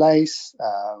remain in place,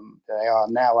 they are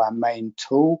now our main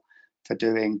tool for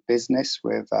doing business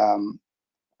with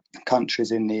countries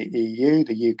in the EU.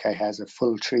 The UK has a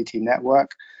full treaty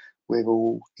network with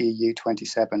all EU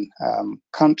 27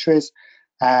 countries,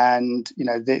 and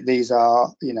these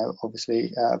are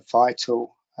obviously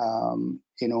vital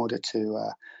in order to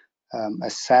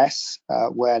assess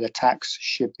where the tax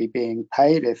should be being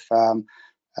paid if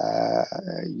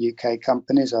UK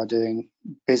companies are doing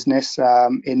business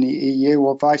in the EU,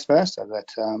 or vice versa,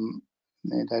 that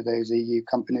those EU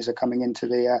companies are coming into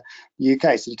the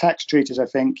UK. So the tax treaties, I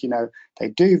think, they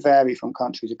do vary from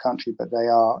country to country, but they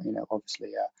are,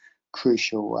 obviously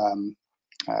crucial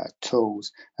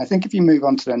tools. I think if you move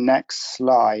on to the next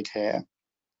slide here,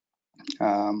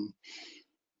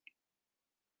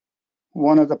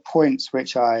 one of the points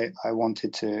which I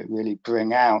wanted to really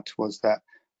bring out was that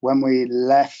when we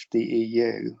left the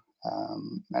EU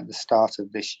at the start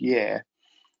of this year,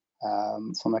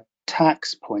 from a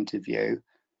tax point of view,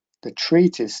 the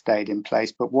treaties stayed in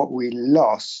place, but what we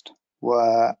lost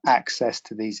were access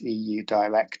to these EU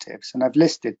directives. And I've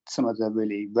listed some of the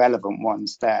really relevant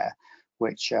ones there,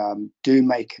 which do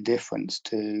make a difference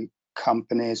to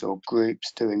companies or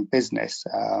groups doing business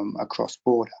across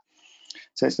border.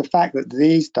 So it's the fact that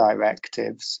these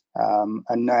directives are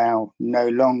now no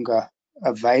longer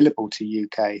available to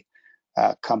UK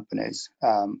companies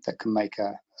that can make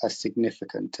a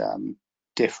significant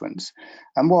difference.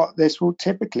 And what this will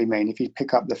typically mean, if you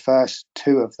pick up the first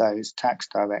two of those tax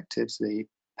directives, the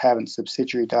Parent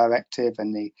Subsidiary Directive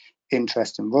and the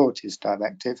Interest and Royalties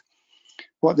Directive,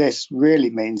 what this really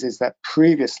means is that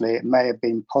previously it may have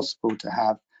been possible to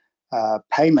have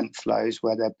payment flows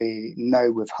where there'd be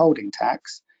no withholding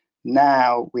tax.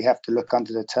 Now we have to look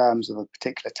under the terms of a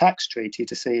particular tax treaty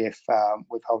to see if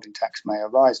withholding tax may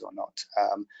arise or not.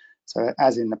 So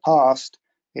as in the past,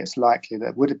 it's likely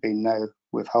there would have been no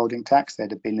withholding tax,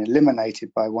 they'd have been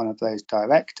eliminated by one of those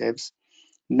directives.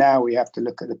 Now we have to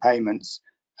look at the payments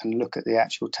and look at the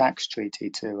actual tax treaty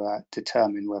to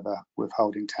determine whether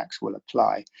withholding tax will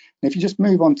apply. And if you just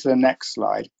move on to the next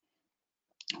slide,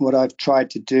 what I've tried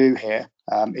to do here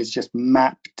is just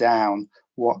map down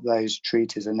what those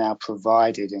treaties are now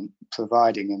providing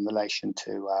in relation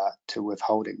to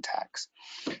withholding tax.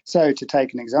 So to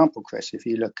take an example, Chris, if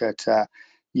you look at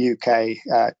UK,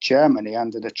 Germany,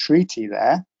 under the treaty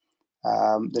there,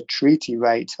 the treaty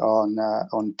rate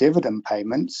on dividend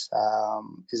payments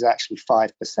is actually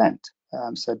 5%.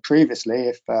 So previously,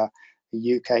 if a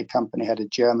UK company had a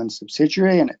German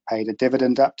subsidiary and it paid a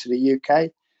dividend up to the UK,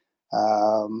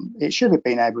 it should have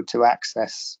been able to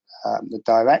access the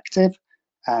directive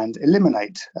and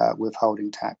eliminate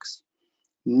withholding tax.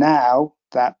 Now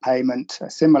that payment, a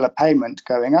similar payment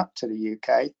going up to the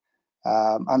UK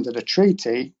under the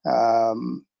treaty,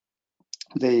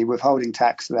 the withholding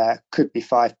tax there could be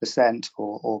 5%,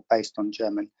 or based on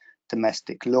German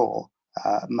domestic law,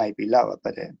 may be lower,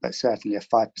 but certainly a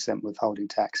 5% withholding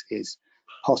tax is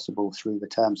possible through the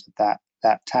terms of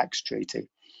that tax treaty.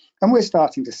 And we're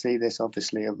starting to see this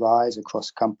obviously arise across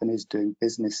companies doing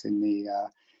business in the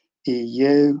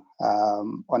EU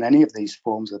on any of these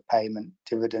forms of payment: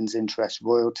 dividends, interest,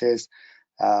 royalties,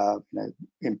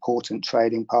 important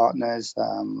trading partners.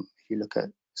 If you look at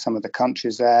some of the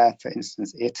countries there, for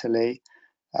instance, Italy,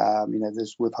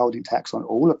 there's withholding tax on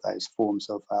all of those forms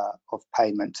of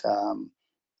payment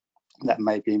that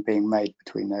may be being made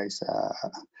between those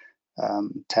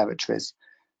territories.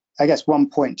 I guess one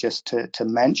point just to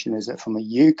mention is that from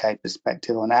a UK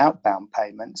perspective, on outbound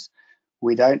payments,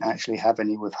 we don't actually have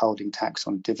any withholding tax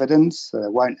on dividends, so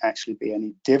there won't actually be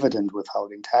any dividend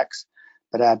withholding tax,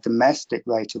 but our domestic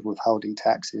rate of withholding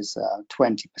tax is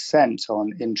 20%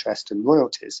 on interest and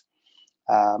royalties,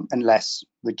 unless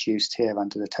reduced here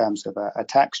under the terms of a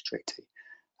tax treaty.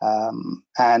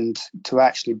 And to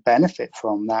actually benefit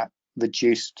from that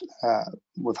reduced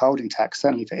withholding tax,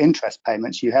 certainly for interest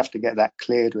payments, you have to get that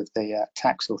cleared with the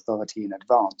tax authority in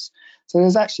advance. So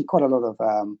there's actually quite a lot of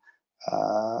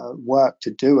work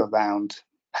to do around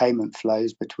payment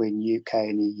flows between UK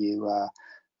and EU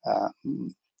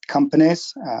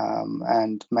companies,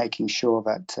 and making sure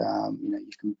that you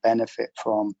can benefit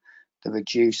from the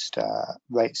reduced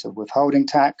rates of withholding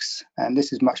tax. And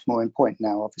this is much more important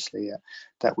now, obviously,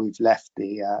 that we've left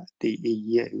the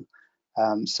EU.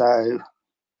 So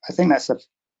I think that's a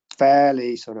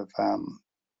fairly sort of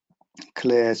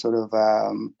clear sort of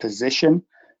position,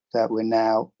 that we're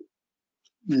now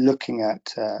looking at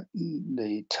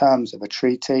the terms of a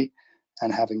treaty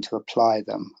and having to apply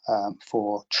them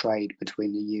for trade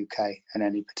between the UK and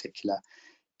any particular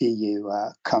EU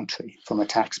country from a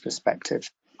tax perspective.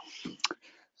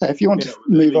 So if you want to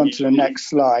move on to the next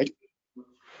slide.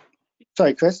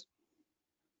 Sorry, Chris.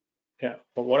 Yeah,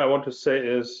 but what I want to say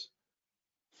is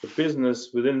the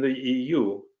business within the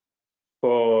EU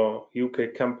for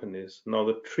UK companies, now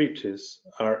the treaties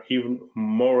are even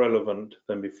more relevant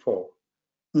than before.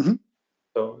 Mm-hmm.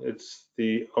 So it's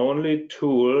the only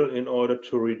tool in order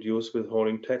to reduce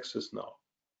withholding taxes now.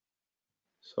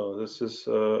 So this is,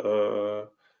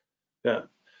 yeah,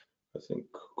 I think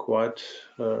quite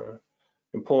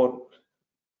important.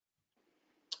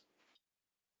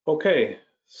 Okay,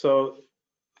 so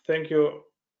thank you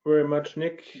very much,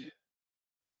 Nick,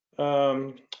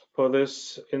 for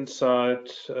this insight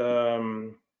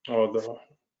on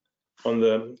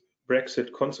the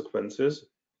Brexit consequences.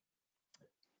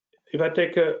 If I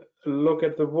take a look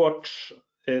at the watch,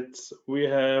 we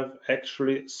have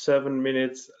actually 7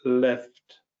 minutes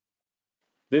left.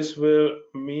 This will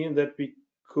mean that we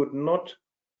could not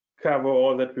cover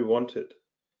all that we wanted,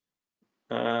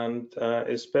 and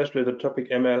especially the topic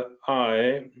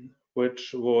MLI,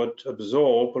 which would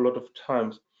absorb a lot of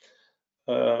time.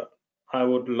 I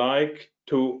would like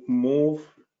to move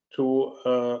to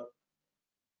a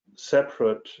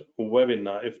separate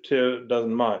webinar if Till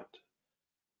doesn't mind.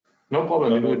 No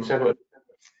problem, we do it separate.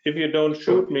 If you don't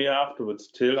shoot me afterwards,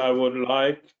 Till, I would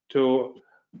like to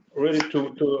really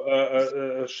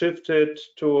to shift it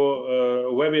to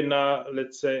a webinar,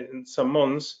 let's say in some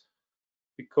months,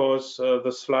 because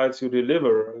the slides you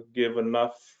deliver give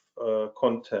enough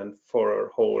content for a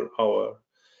whole hour.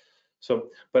 So,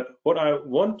 but what I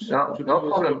want to do, no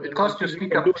problem. It costs you 3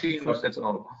 cappuccinos, that's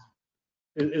all.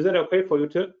 Is that okay for you,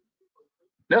 Till?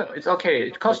 No, it's okay.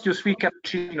 It costs you 3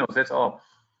 cappuccinos, that's all.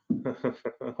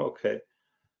 Okay,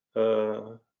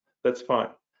 that's fine.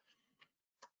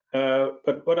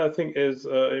 But what I think is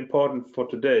important for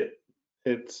today,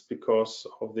 it's because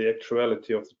of the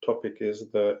actuality of the topic,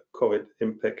 is the COVID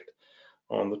impact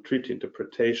on the treaty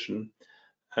interpretation.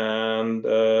 And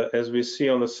as we see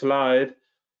on the slide,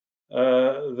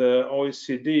 the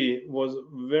OECD was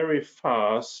very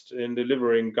fast in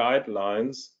delivering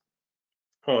guidelines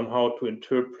on how to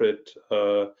interpret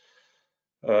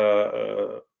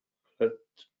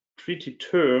treaty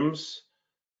terms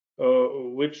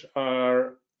which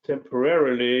are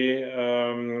temporarily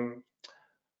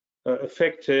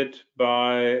affected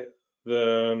by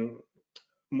the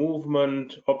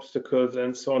movement obstacles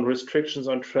and so on, restrictions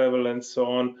on travel and so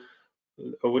on,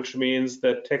 which means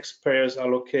that taxpayers are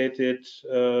located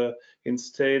in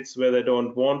states where they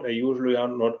don't want, or usually are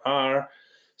not are.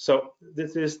 So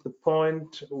this is the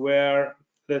point where,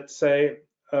 let's say,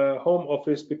 a home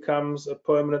office becomes a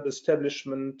permanent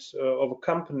establishment of a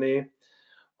company,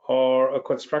 or a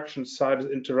construction site is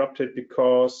interrupted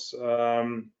because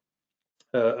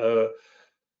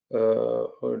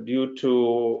due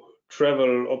to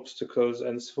travel obstacles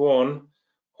and so on,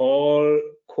 all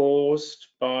caused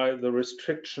by the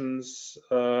restrictions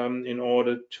in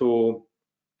order to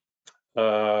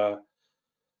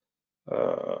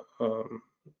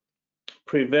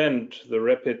prevent the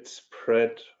rapid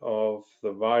spread of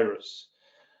the virus.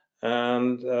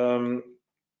 And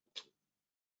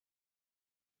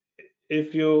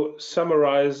if you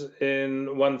summarize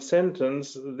in one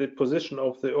sentence, the position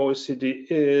of the OECD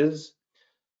is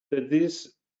that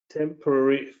these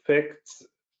temporary effects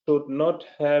should not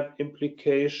have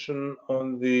implication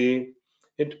on the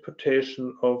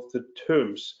interpretation of the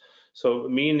terms. So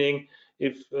meaning,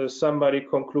 if somebody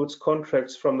concludes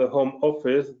contracts from the home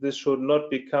office, this should not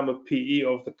become a PE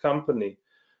of the company.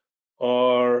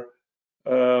 Or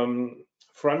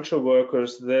frontier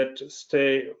workers that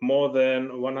stay more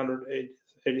than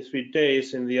 183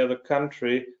 days in the other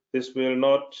country, this will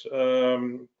not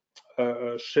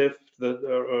shift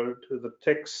the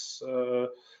tax,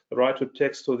 the right to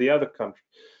tax to the other country.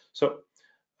 So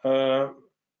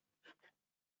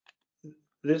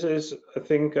this is, I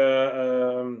think,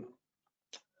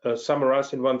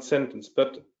 summarized in one sentence,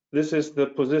 but this is the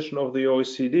position of the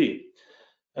OECD.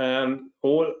 And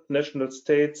all national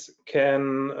states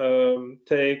can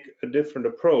take a different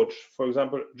approach. For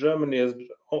example, Germany is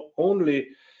only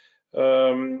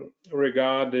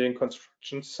regarding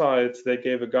construction sites, they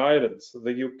gave a guidance.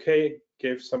 The UK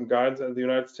gave some guidance, and the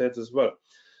United States as well.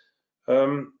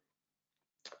 In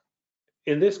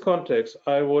this context,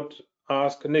 I would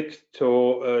ask Nick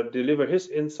to deliver his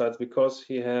insights, because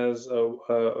he has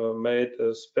made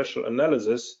a special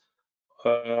analysis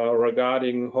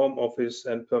regarding home office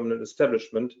and permanent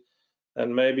establishment,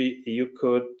 and maybe you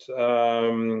could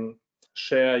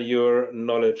share your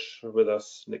knowledge with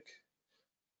us, Nick.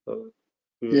 So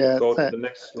we will go to the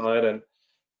next slide. And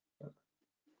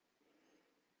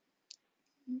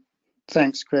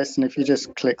thanks, Chris. And if you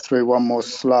just click through one more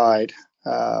slide.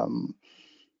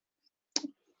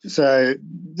 So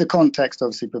the context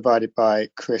obviously provided by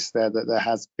Chris there, that there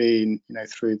has been,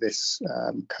 through this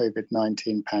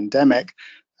COVID-19 pandemic,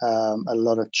 a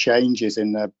lot of changes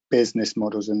in the business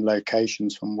models and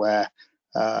locations from where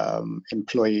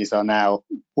employees are now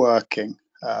working.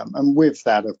 And with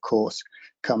that, of course,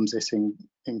 comes this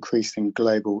increasing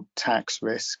global tax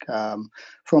risk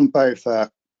from both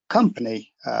a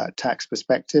company tax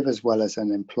perspective as well as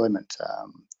an employment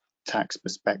tax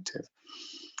perspective.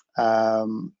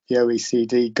 The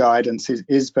OECD guidance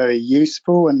is very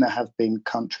useful, and there have been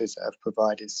countries that have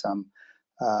provided some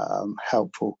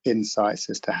helpful insights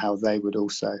as to how they would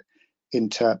also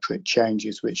interpret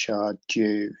changes which are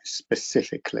due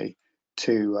specifically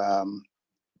to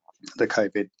the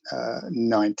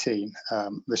COVID-19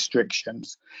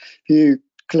 restrictions. If you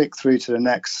click through to the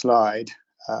next slide,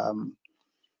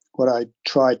 what I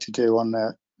tried to do on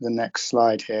the next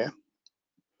slide here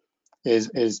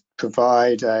is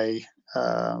provide a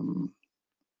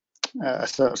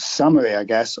sort of summary, I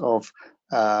guess, of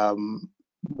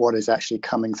what is actually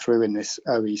coming through in this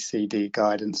OECD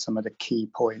guidance, some of the key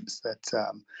points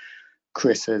that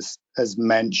Chris has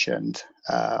mentioned.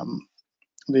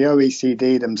 The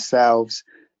OECD themselves,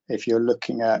 if you're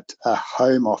looking at a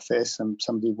home office and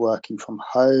somebody working from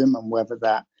home, and whether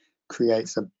that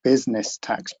creates a business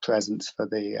tax presence for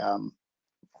the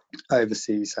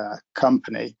overseas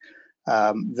company,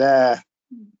 their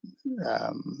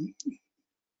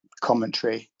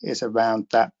commentary is around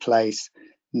that place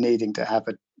needing to have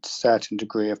a certain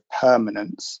degree of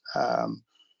permanence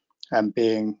and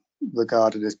being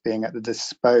regarded as being at the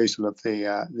disposal of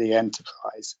the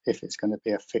enterprise if it's going to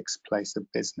be a fixed place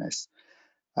of business.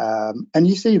 And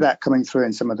you see that coming through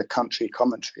in some of the country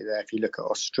commentary there. If you look at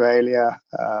Australia,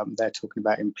 they're talking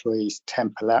about employees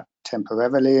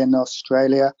temporarily in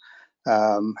Australia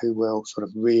who will sort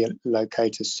of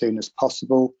relocate as soon as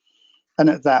possible. And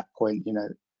at that point,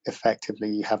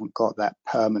 effectively you haven't got that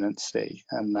permanency,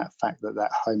 and that fact that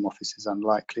that home office is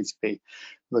unlikely to be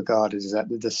regarded as at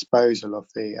the disposal of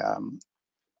the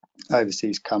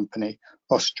overseas company.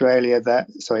 Austria,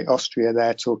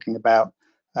 they're talking about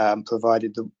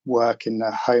provided the work in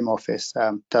the home office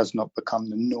does not become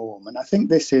the norm. And I think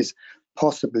this is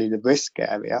possibly the risk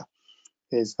area,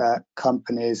 is that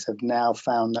companies have now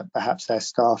found that perhaps their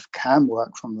staff can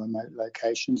work from remote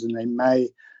locations, and they may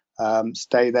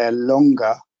stay there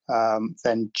longer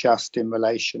than just in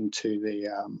relation to the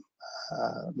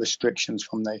restrictions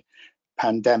from the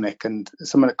pandemic. And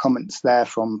some of the comments there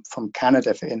from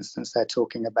Canada, for instance, they're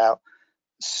talking about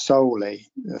solely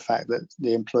the fact that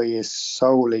the employee is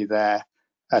solely there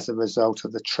as a result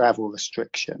of the travel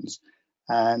restrictions.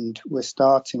 And we're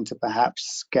starting to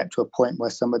perhaps get to a point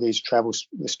where some of these travel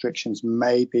restrictions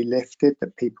may be lifted,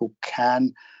 that people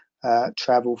can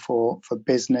travel for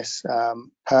business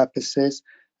purposes.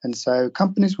 And so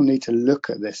companies will need to look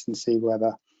at this and see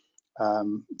whether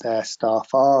their staff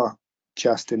are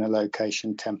just in a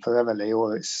location temporarily,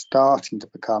 or it's starting to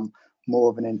become more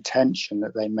of an intention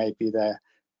that they may be there,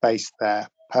 based there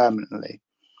permanently.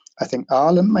 I think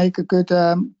Arlen made a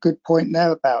good point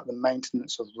there about the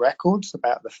maintenance of records,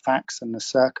 about the facts and the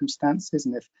circumstances,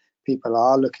 and if people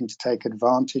are looking to take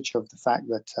advantage of the fact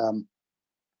that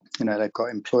they've got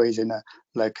employees in a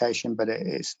location, but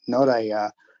it's not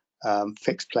a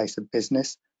fixed place of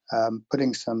business,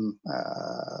 putting some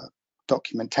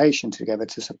documentation together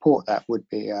to support that would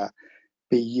be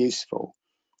useful.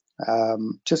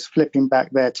 Just flipping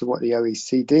back there to what the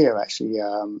OECD are actually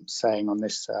saying on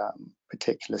this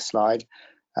particular slide,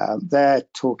 they're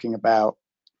talking about,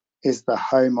 is the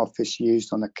home office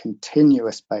used on a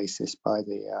continuous basis by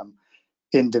the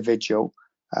individual,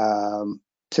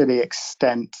 to the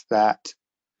extent that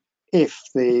if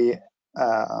the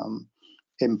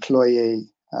employee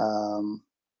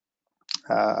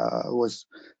was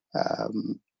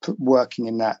working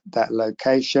in that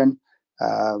location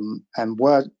and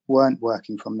weren't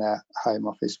working from their home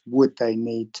office, would they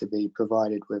need to be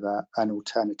provided with an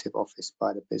alternative office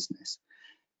by the business?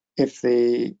 If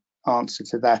the answer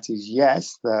to that is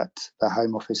yes, that the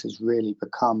home office has really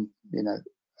become,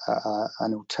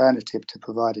 an alternative to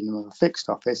providing them with a fixed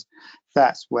office,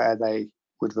 that's where they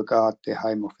would regard the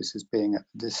home office as being at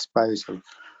the disposal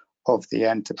of the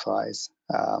enterprise.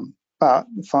 But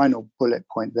the final bullet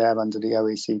point there under the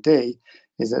OECD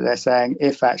is that they're saying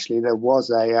if actually there was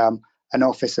an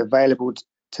office available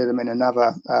to them in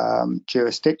another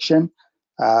jurisdiction,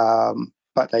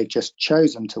 but they've just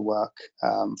chosen to work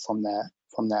from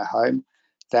their home,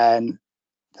 then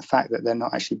the fact that they're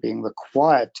not actually being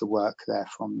required to work there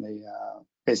from the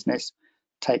business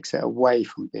takes it away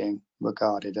from being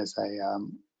regarded as a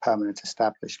permanent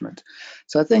establishment.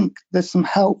 So I think there's some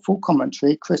helpful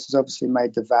commentary. Chris has obviously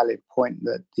made the valid point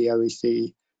that the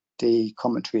OECD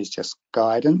commentary is just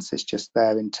guidance, it's just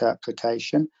their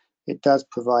interpretation. It does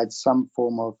provide some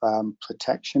form of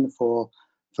protection for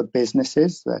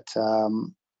businesses that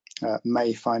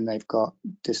may find they've got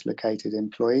dislocated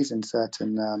employees in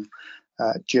certain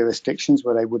jurisdictions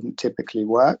where they wouldn't typically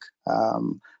work.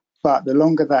 But the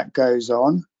longer that goes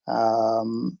on,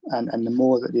 and the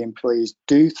more that the employees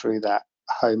do through that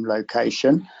home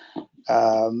location,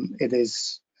 it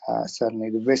is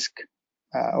certainly the risk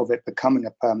of it becoming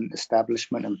a permanent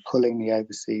establishment and pulling the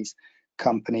overseas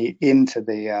company into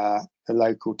the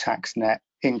local tax net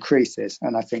increases.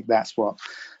 And I think that's what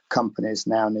companies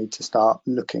now need to start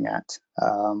looking at,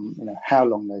 how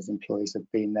long those employees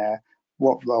have been there,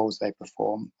 what roles they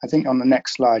perform. I think on the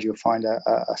next slide you'll find a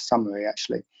summary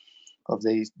actually of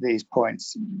these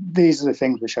points. These are the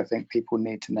things which I think people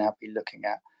need to now be looking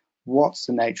at. What's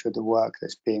the nature of the work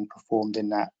that's being performed in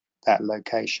that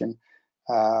location?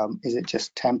 Is it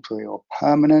just temporary or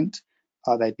permanent?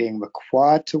 Are they being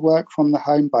required to work from the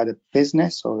home by the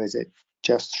business, or is it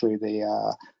just through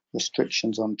the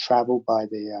restrictions on travel by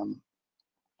the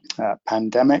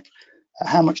pandemic?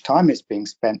 How much time is being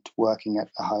spent working at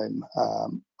the home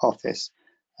office?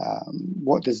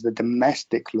 What does the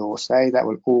domestic law say? That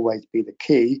will always be the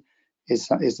key. Is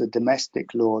the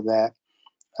domestic law there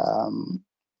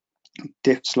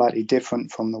slightly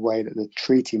different from the way that the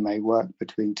treaty may work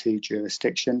between two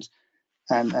jurisdictions?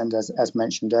 And as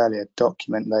mentioned earlier,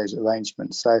 document those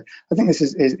arrangements. So I think this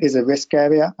is a risk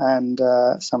area, and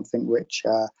something which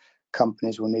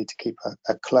companies will need to keep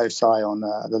a close eye on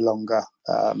the longer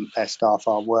their staff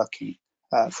are working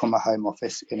from a home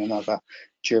office in another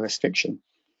jurisdiction.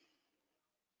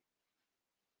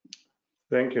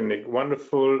 Thank you, Nick.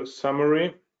 Wonderful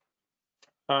summary.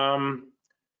 I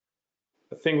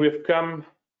think we've come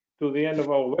to the end of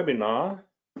our webinar.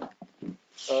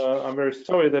 I'm very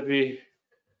sorry that we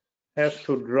have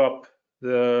to drop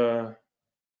the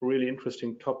really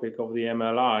interesting topic of the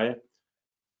MLI.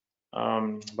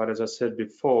 But as I said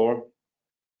before,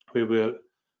 we will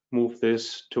move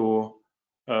this to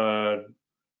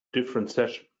different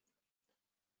session.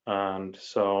 And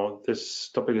so this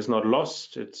topic is not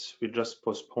lost. We just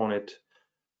postpone it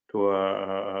to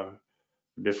a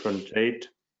different date.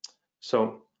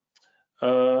 So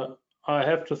I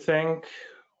have to thank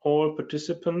all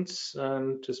participants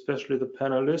and especially the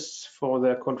panelists for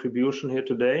their contribution here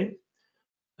today.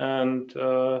 And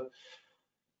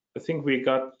I think we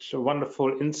got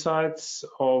wonderful insights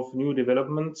of new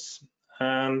developments.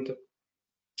 And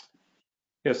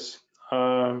yes,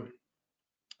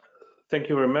 thank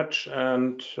you very much.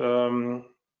 And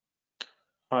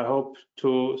I hope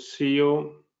to see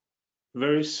you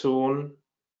very soon,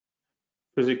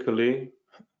 physically,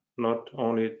 not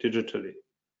only digitally.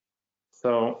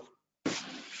 So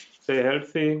stay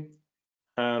healthy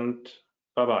and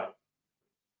bye-bye.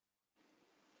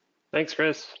 Thanks,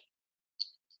 Chris.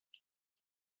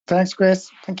 Thanks, Chris.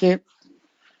 Thank you.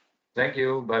 Thank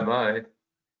you. Bye-bye.